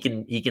know he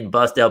can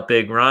bust out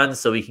big runs,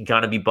 so he can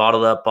kind of be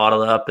bottled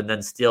up, and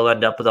then still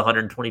end up with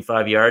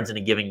 125 yards in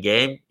a given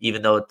game,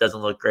 even though it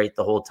doesn't look great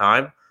the whole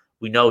time.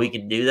 We know he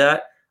can do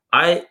that.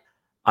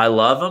 I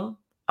love him.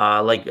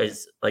 Like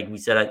we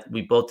said,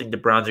 we both think the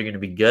Browns are going to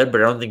be good,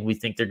 but I don't think we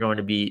think they're going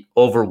to be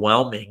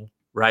overwhelming,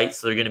 right?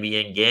 So they're going to be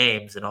in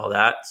games and all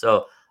that.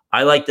 So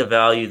I like the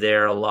value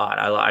there a lot.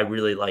 I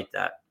really like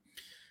that.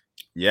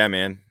 Yeah,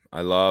 man.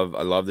 I love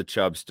the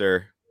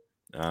Chubbster.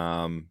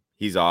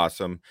 He's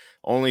awesome.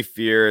 Only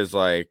fear is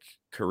like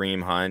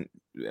Kareem Hunt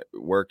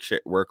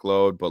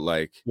workload, but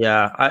like,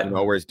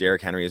 whereas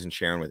Derrick Henry isn't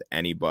sharing with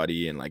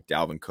anybody, and like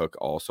Dalvin Cook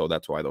also.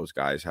 That's why those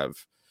guys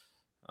have,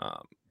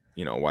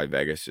 why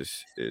Vegas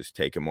is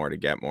taking more to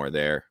get more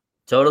there.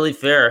 Totally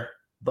fair,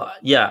 but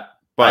yeah.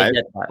 But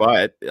get that.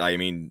 but I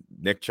mean,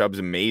 Nick Chubb's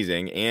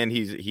amazing, and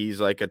he's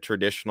like a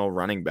traditional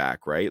running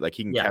back, right? Like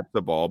he can catch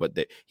the ball, but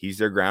he's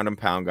their ground and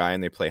pound guy,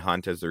 and they play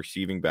Hunt as their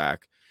receiving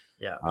back.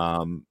 Yeah.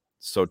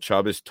 So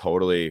Chubb is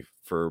totally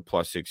for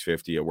plus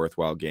 650 a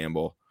worthwhile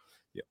gamble.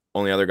 The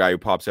only other guy who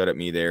pops out at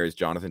me there is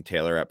Jonathan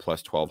Taylor at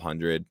plus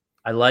 1200.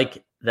 I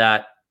like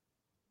that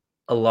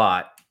a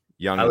lot.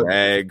 Young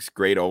legs,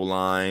 great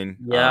O-line.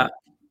 Yeah.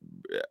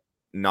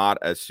 Not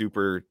a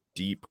super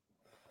deep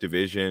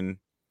division.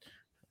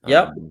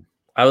 Yep.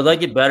 I would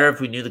like it better if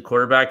we knew the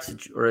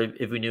quarterbacks or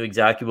if we knew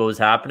exactly what was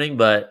happening,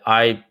 but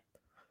I'd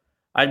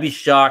be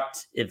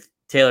shocked if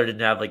Taylor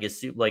didn't have like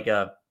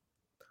a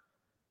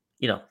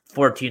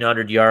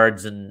 1,400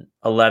 yards and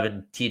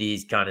 11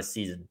 TDs kind of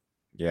season.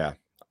 Yeah.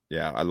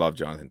 I love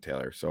Jonathan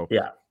Taylor. So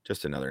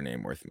just another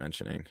name worth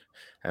mentioning.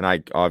 And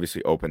I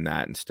obviously opened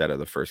that instead of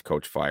the first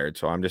coach fired.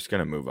 So I'm just going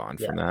to move on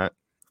from that.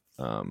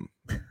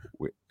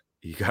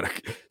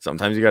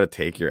 Sometimes you gotta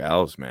take your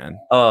L's, man.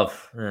 Oh,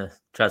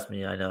 trust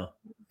me, I know.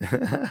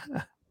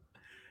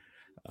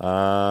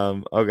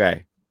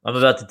 Okay. I'm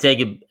about to take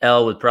an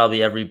L with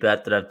probably every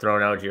bet that I've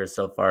thrown out here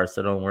so far,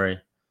 so don't worry.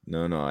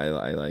 No,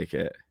 I like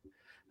it.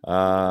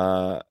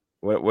 What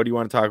do you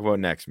want to talk about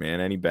next,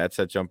 man? Any bets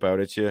that jump out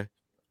at you?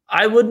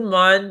 I wouldn't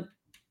mind.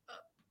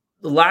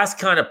 The last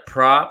kind of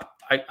prop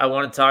I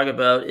want to talk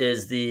about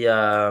is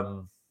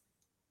the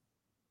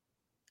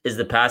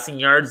passing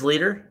yards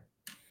leader.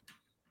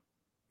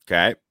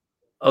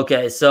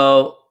 Okay,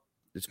 so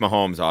it's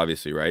Mahomes,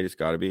 obviously, right? It's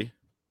got to be.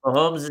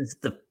 Mahomes is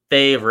the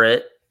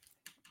favorite.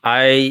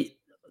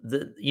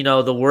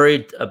 The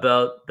worry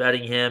about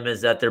betting him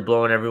is that they're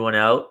blowing everyone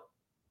out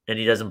and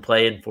he doesn't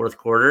play in fourth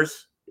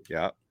quarters.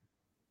 Yeah.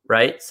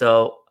 Right.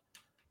 So,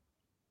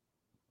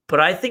 but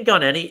I think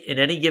in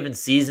any given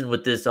season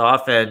with this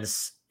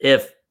offense,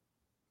 if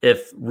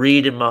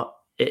Reed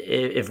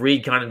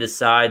kind of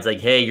decides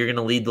like, hey, you're going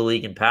to lead the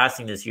league in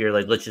passing this year,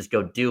 like let's just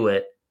go do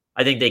it.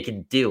 I think they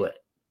can do it.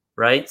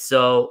 Right.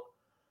 So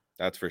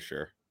that's for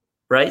sure.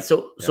 Right.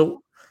 So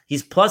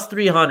he's plus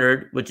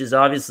 300, which is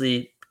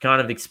obviously kind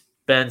of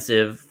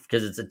expensive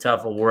because it's a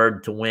tough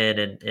award to win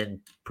and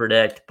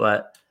predict.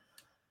 But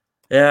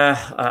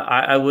yeah,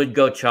 I would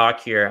go chalk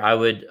here. I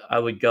would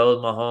go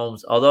with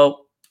Mahomes.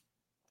 Although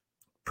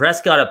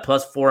Prescott at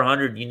plus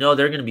 400,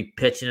 they're going to be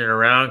pitching it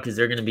around because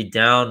they're going to be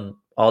down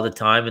all the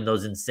time in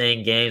those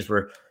insane games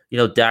where,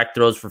 Dak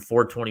throws for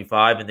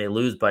 425 and they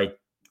lose by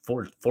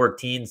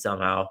 14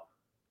 somehow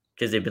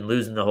because they've been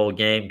losing the whole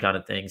game kind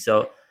of thing.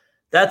 So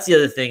that's the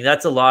other thing.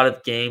 That's a lot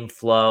of game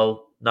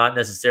flow, not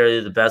necessarily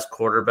the best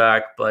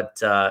quarterback,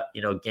 but,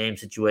 game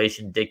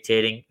situation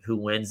dictating who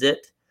wins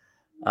it.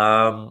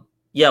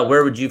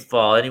 Where would you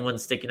fall? Anyone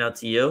sticking out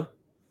to you?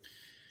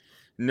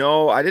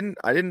 No, I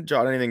didn't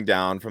jot anything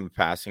down from the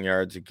passing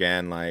yards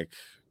again. Like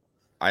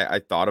I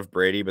thought of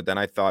Brady, but then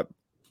I thought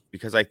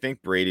because I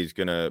think Brady's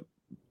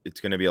it's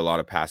going to be a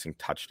lot of passing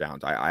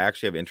touchdowns. I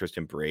actually have interest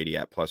in Brady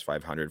at plus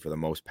 500 for the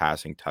most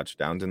passing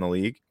touchdowns in the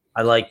league.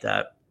 I like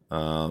that.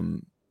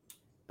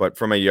 But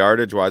from a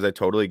yardage wise, I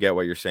totally get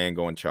what you're saying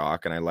going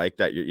chalk. And I like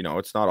that,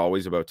 it's not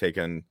always about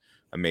taking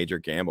a major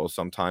gamble.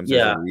 Sometimes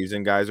there's a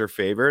reason guys are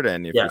favored.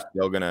 And if you're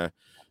still going to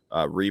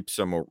reap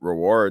some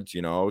rewards,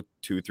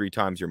 2-3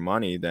 times your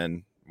money,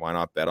 then why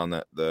not bet on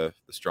the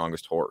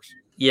strongest horse?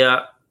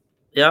 Yeah,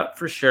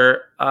 for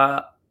sure.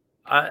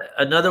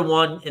 Another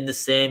one in the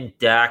same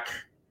Dak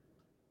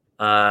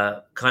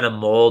kind of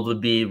mold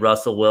would be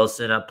Russell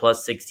Wilson at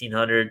plus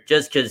 1,600,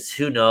 just because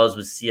who knows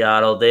with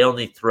Seattle, they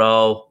only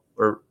throw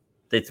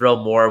they throw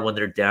more when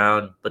they're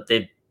down, but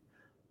they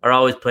are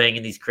always playing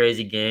in these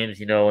crazy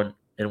games,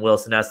 and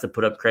Wilson has to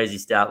put up crazy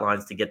stat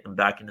lines to get them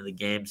back into the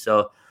game.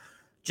 So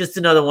just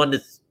another one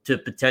to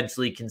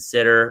potentially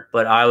consider,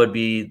 but I would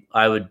be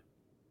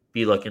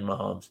looking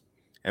Mahomes.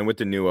 And with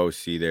the new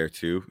OC there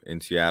too in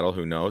Seattle,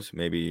 who knows?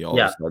 Maybe all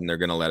of a sudden they're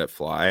going to let it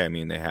fly. I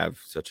mean, they have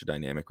such a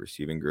dynamic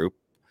receiving group.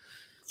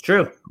 It's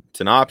true.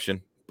 It's an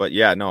option, but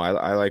yeah, no,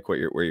 I like where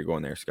you're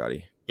going there,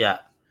 Scotty. Yeah.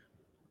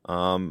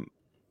 And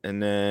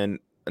then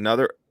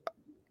another,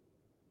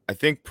 I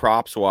think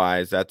props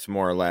wise, that's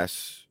more or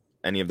less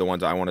any of the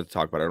ones I wanted to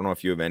talk about. I don't know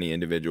if you have any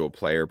individual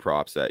player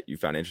props that you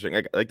found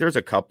interesting. Like there's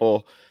a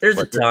couple. There's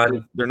a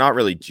ton. They're not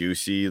really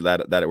juicy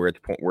that we're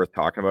worth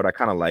talking about. I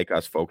kind of like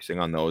us focusing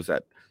on those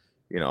that,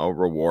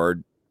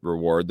 reward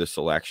the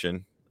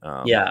selection.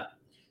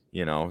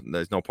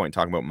 There's no point in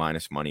talking about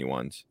minus money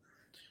ones.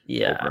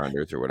 Yeah.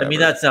 Over-unders or whatever. I mean,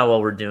 that's not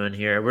what we're doing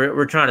here.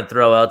 We're trying to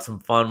throw out some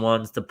fun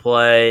ones to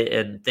play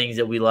and things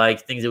that we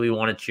like, things that we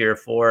want to cheer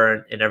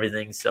for and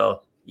everything.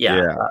 So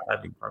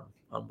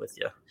I'm with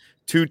you.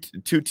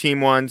 Two team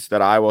ones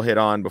that I will hit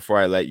on before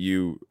I let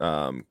you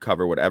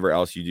cover whatever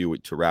else you do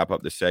to wrap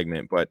up the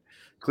segment. But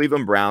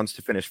Cleveland Browns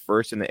to finish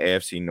first in the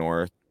AFC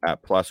North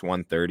at plus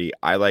 130.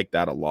 I like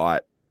that a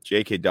lot.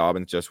 J.K.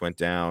 Dobbins just went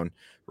down.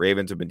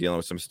 Ravens have been dealing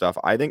with some stuff.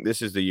 I think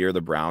this is the year the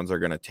Browns are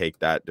going to take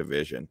that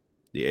division,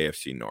 the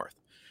AFC North.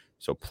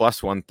 So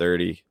plus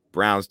 130,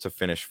 Browns to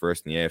finish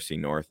first in the AFC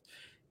North.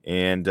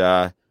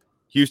 And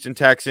Houston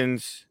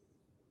Texans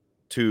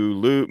to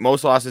lose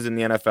most losses in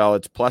the NFL.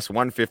 It's plus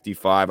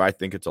 155. I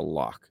think it's a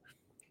lock.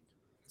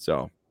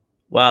 So,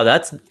 wow,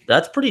 that's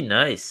pretty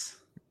nice.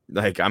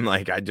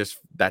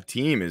 That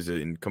team is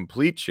in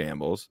complete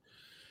shambles.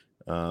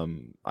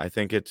 I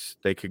think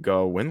they could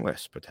go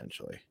winless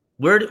potentially.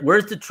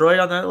 Where's Detroit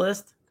on that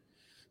list?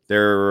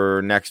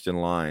 They're next in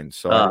line.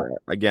 So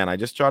again, I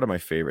just jotted my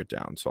favorite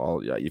down.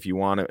 So if you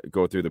want to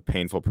go through the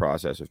painful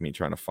process of me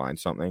trying to find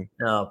something.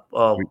 No.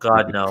 Oh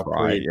God, no.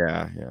 Please.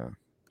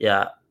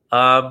 Yeah.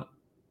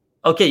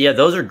 Okay. Yeah.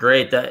 Those are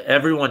great.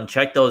 Everyone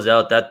check those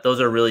out.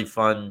 Those are really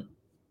fun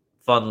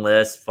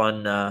lists,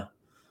 fun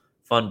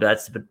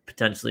bets to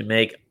potentially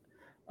make.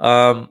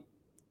 I've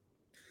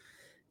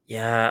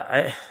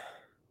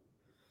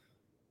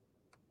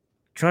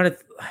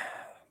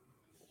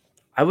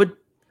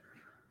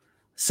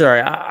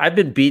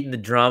been beating the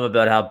drum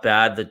about how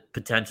bad the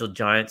potential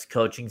Giants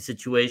coaching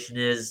situation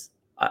is.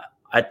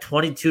 At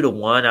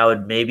 22-1, I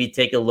would maybe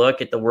take a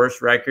look at the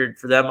worst record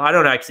for them. I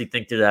don't actually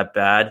think they're that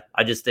bad.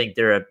 I just think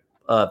they're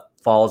a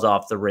falls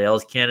off the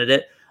rails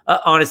candidate.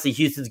 Honestly,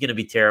 Houston's going to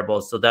be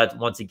terrible. So that's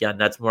more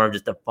of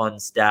just a fun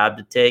stab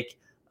to take.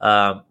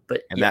 But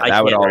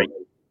that would all.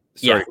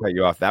 Sorry to cut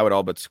you off. That would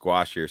all but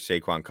squash your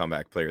Saquon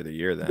comeback player of the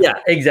year then. Yeah,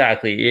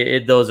 exactly.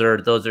 Those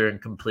are in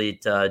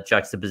complete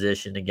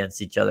juxtaposition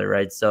against each other,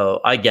 right?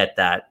 So I get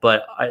that,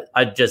 but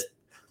I just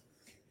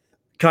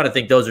kind of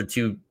think those are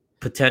two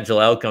potential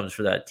outcomes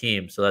for that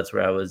team. So that's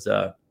where I was.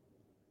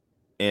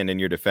 And in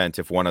your defense,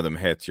 if one of them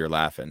hits, you're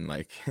laughing.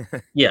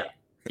 Yeah.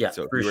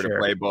 So if you were to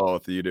play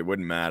both, it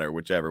wouldn't matter.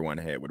 Whichever one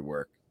hit would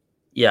work.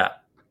 Yeah,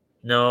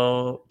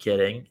 no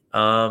kidding.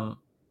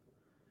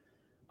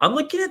 I'm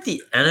looking at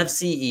the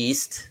NFC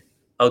East.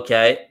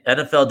 Okay,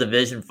 NFL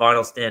division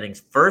final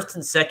standings. First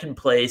and second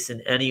place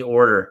in any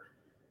order.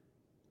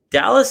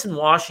 Dallas and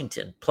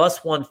Washington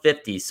plus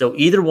 150. So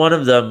either one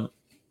of them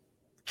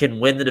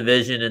can win the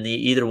division, and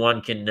either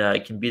one can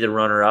be the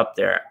runner up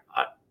there.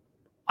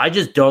 I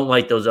just don't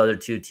like those other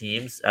two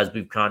teams as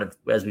we've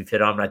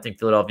hit on. I think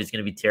Philadelphia is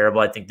going to be terrible.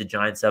 I think the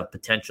Giants have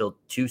potential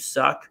to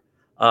suck.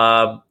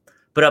 But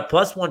at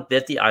plus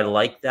 150, I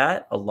like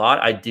that a lot.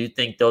 I do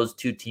think those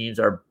two teams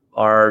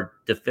are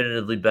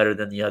definitively better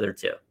than the other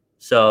two.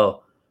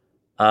 So,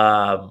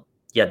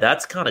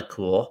 that's kind of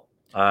cool.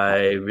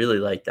 I really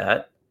like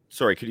that.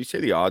 Sorry, could you say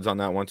the odds on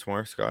that once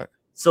more, Scott?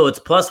 So it's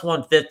plus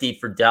 150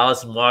 for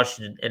Dallas and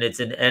Washington, and it's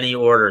in any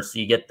order. So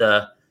you get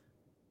the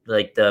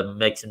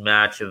mix and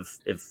match of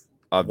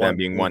them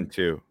being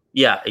 1-2.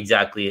 Yeah,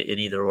 exactly, in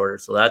either order.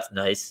 So that's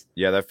nice.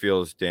 Yeah, that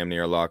feels damn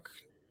near luck.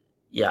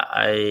 Yeah,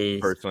 I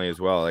personally as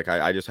well.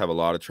 I just have a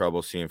lot of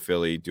trouble seeing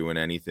Philly doing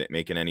anything,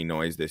 making any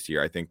noise this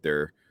year. I think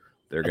they're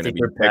going to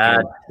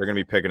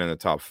be picking in the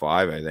top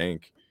 5. I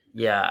think.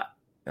 Yeah.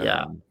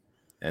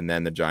 And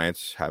then the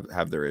Giants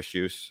have their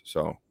issues.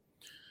 So.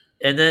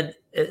 And then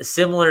a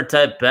similar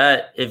type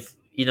bet. If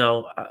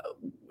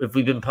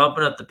we've been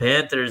pumping up the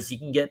Panthers, you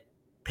can get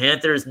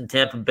Panthers and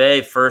Tampa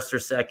Bay first or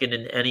second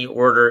in any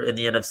order in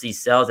the NFC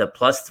South at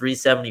plus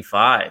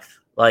 375.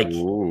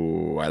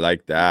 Ooh, I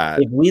like that.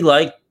 If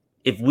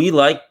we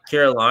like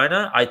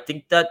Carolina, I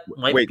think that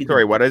might be. Wait,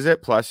 sorry, what is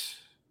it? Plus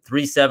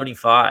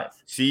 375.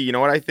 See, you know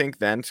what I think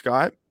then,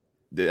 Scott?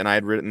 And I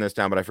had written this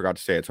down, but I forgot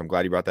to say it, so I'm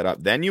glad you brought that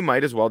up. Then you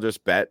might as well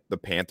just bet the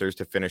Panthers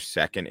to finish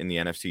second in the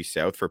NFC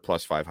South for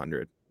plus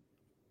 500.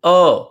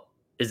 Oh,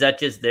 is that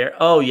just there?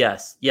 Oh,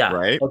 yes. Yeah.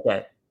 Right?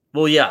 Okay.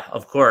 Well, yeah,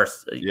 of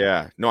course.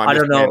 Yeah. No, I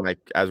don't know.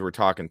 As we're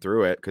talking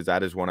through it, because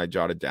that is one I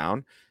jotted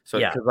down. So,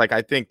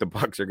 I think the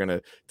Bucs are going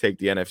to take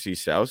the NFC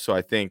South. So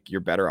I think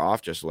you're better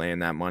off just laying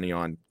that money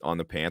on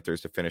the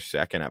Panthers to finish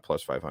second at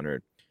plus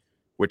 500,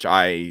 which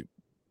I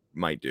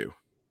might do.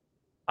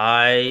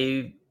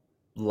 I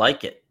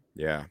like it.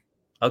 Yeah.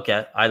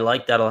 Okay. I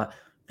like that a lot.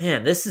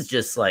 Man, this is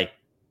just like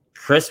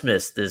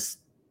Christmas. This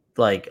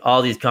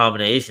all these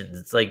combinations.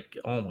 It's like,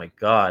 oh my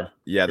God.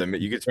 Yeah.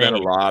 You could spend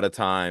a lot of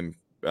time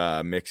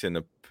mixing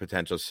the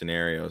potential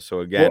scenarios.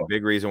 So again,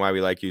 big reason why we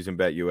like using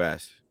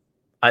BetUS.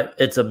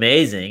 It's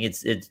amazing.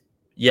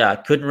 I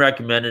couldn't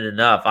recommend it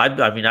enough. I did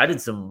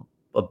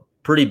a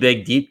pretty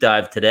big deep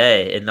dive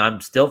today, and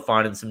I'm still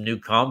finding some new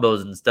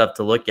combos and stuff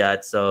to look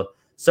at. So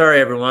sorry,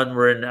 everyone.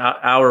 We're in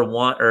hour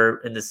 1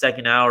 or in the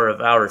second hour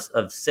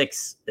of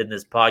 6 in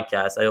this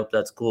podcast. I hope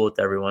that's cool with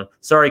everyone.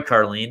 Sorry,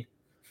 Carlene.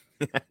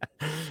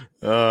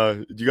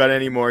 Do you got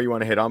any more you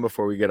want to hit on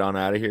before we get on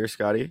out of here,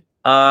 Scotty?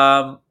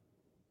 Are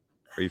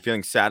you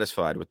feeling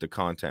satisfied with the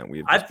content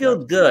I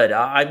feel good.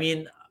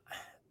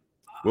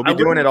 We'll be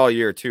doing it all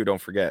year too.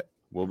 Don't forget.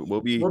 We'll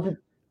be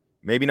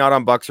maybe not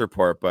on Bucks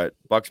Report, but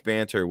Bucks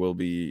Banter will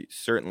be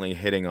certainly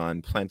hitting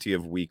on plenty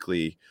of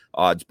weekly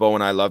odds. Bo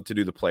and I love to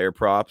do the player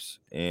props,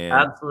 and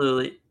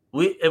absolutely.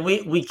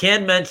 We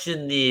can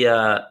mention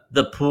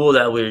the pool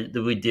that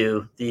we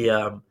do.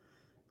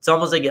 It's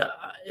almost like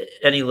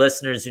any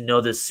listeners who know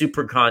this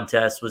super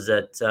contest was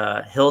at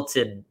the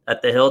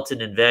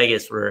Hilton in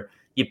Vegas, where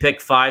you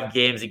pick 5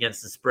 games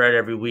against the spread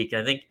every week.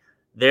 And I think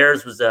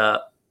theirs was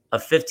a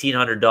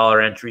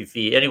 $1,500 entry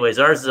fee. Anyways,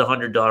 ours is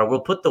 $100. We'll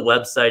put the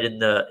website in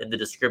the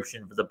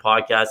description for the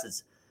podcast.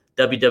 It's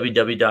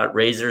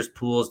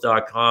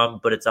www.razorspools.com.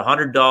 But it's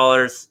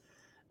 $100.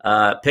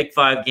 Pick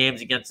 5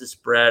 games against the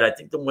spread. I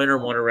think the winner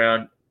won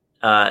around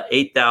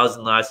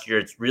 8,000 last year.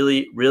 It's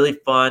really, really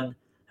fun.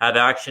 Have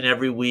action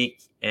every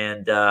week,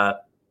 and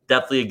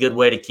definitely a good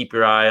way to keep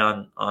your eye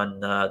on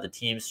the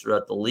teams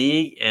throughout the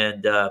league.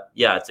 And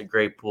it's a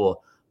great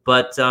pool.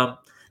 But and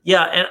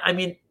I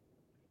mean,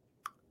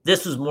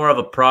 this was more of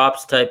a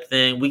props type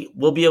thing.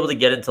 We'll be able to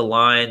get into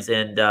lines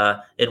and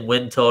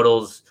win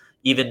totals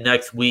even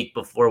next week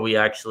before we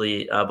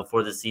actually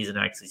before the season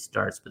actually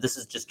starts. But this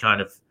is just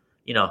kind of,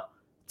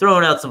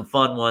 throwing out some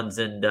fun ones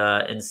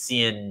and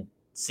seeing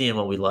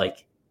what we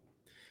like.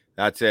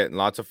 That's it.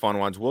 Lots of fun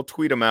ones. We'll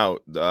tweet them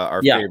out,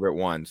 our favorite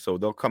ones. So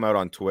they'll come out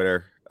on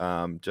Twitter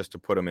just to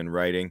put them in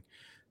writing,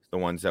 the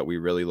ones that we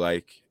really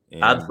like.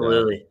 And,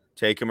 absolutely.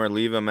 Take them or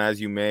leave them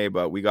as you may,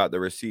 but we got the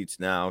receipts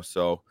now.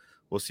 So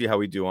we'll see how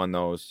we do on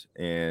those.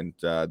 And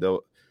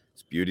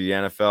it's beauty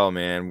of the NFL,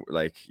 man.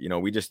 Like,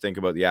 we just think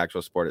about the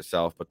actual sport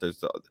itself, but you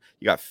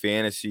got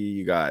fantasy,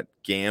 you got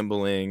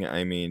gambling.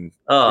 I mean,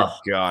 good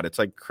God, it's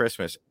like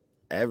Christmas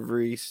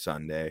every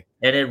Sunday.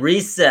 And it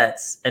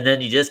resets, and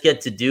then you just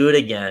get to do it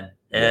again.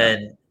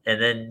 And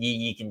then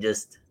you can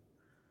just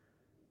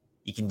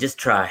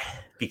try,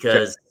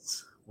 because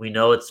we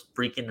know it's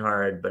freaking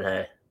hard, but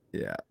hey.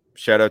 Yeah.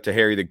 Shout out to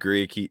Harry the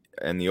Greek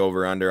and the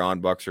over-under on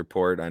Bucks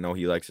Report. I know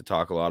he likes to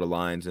talk a lot of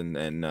lines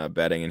and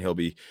betting, and he'll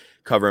be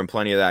covering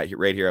plenty of that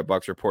right here at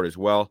Bucks Report as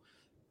well.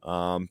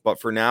 But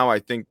for now, I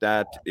think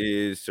that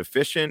is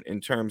sufficient in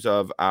terms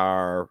of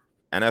our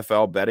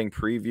NFL betting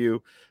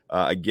preview.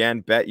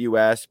 Again,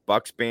 BetUS,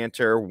 Bucks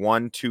Banter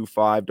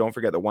 125. Don't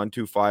forget the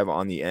 125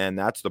 on the end.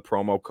 That's the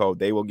promo code.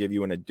 They will give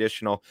you an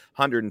additional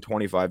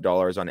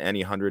 $125 on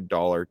any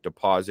 $100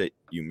 deposit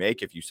you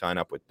make if you sign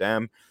up with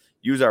them.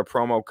 Use our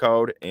promo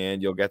code,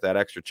 and you'll get that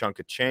extra chunk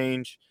of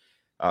change.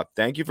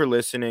 Thank you for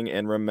listening,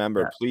 and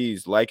remember,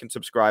 please like and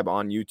subscribe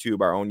on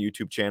YouTube, our own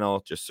YouTube channel.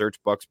 Just search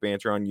Bucks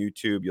Banter on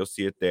YouTube. You'll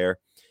see it there.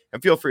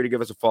 And feel free to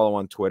give us a follow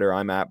on Twitter.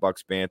 I'm at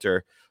Bucks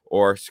Banter,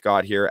 or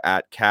Scott here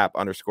at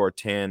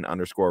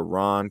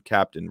cap_10_Ron,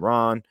 Captain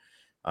Ron.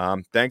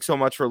 Thanks so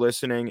much for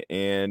listening,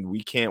 and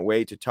we can't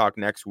wait to talk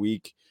next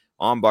week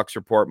on Bucks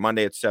Report,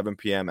 Monday at 7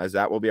 p.m., as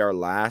that will be our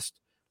last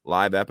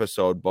live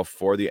episode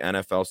before the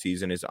NFL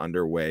season is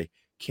underway.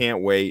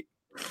 Can't wait.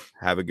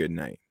 Have a good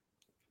night.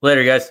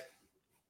 Later, guys.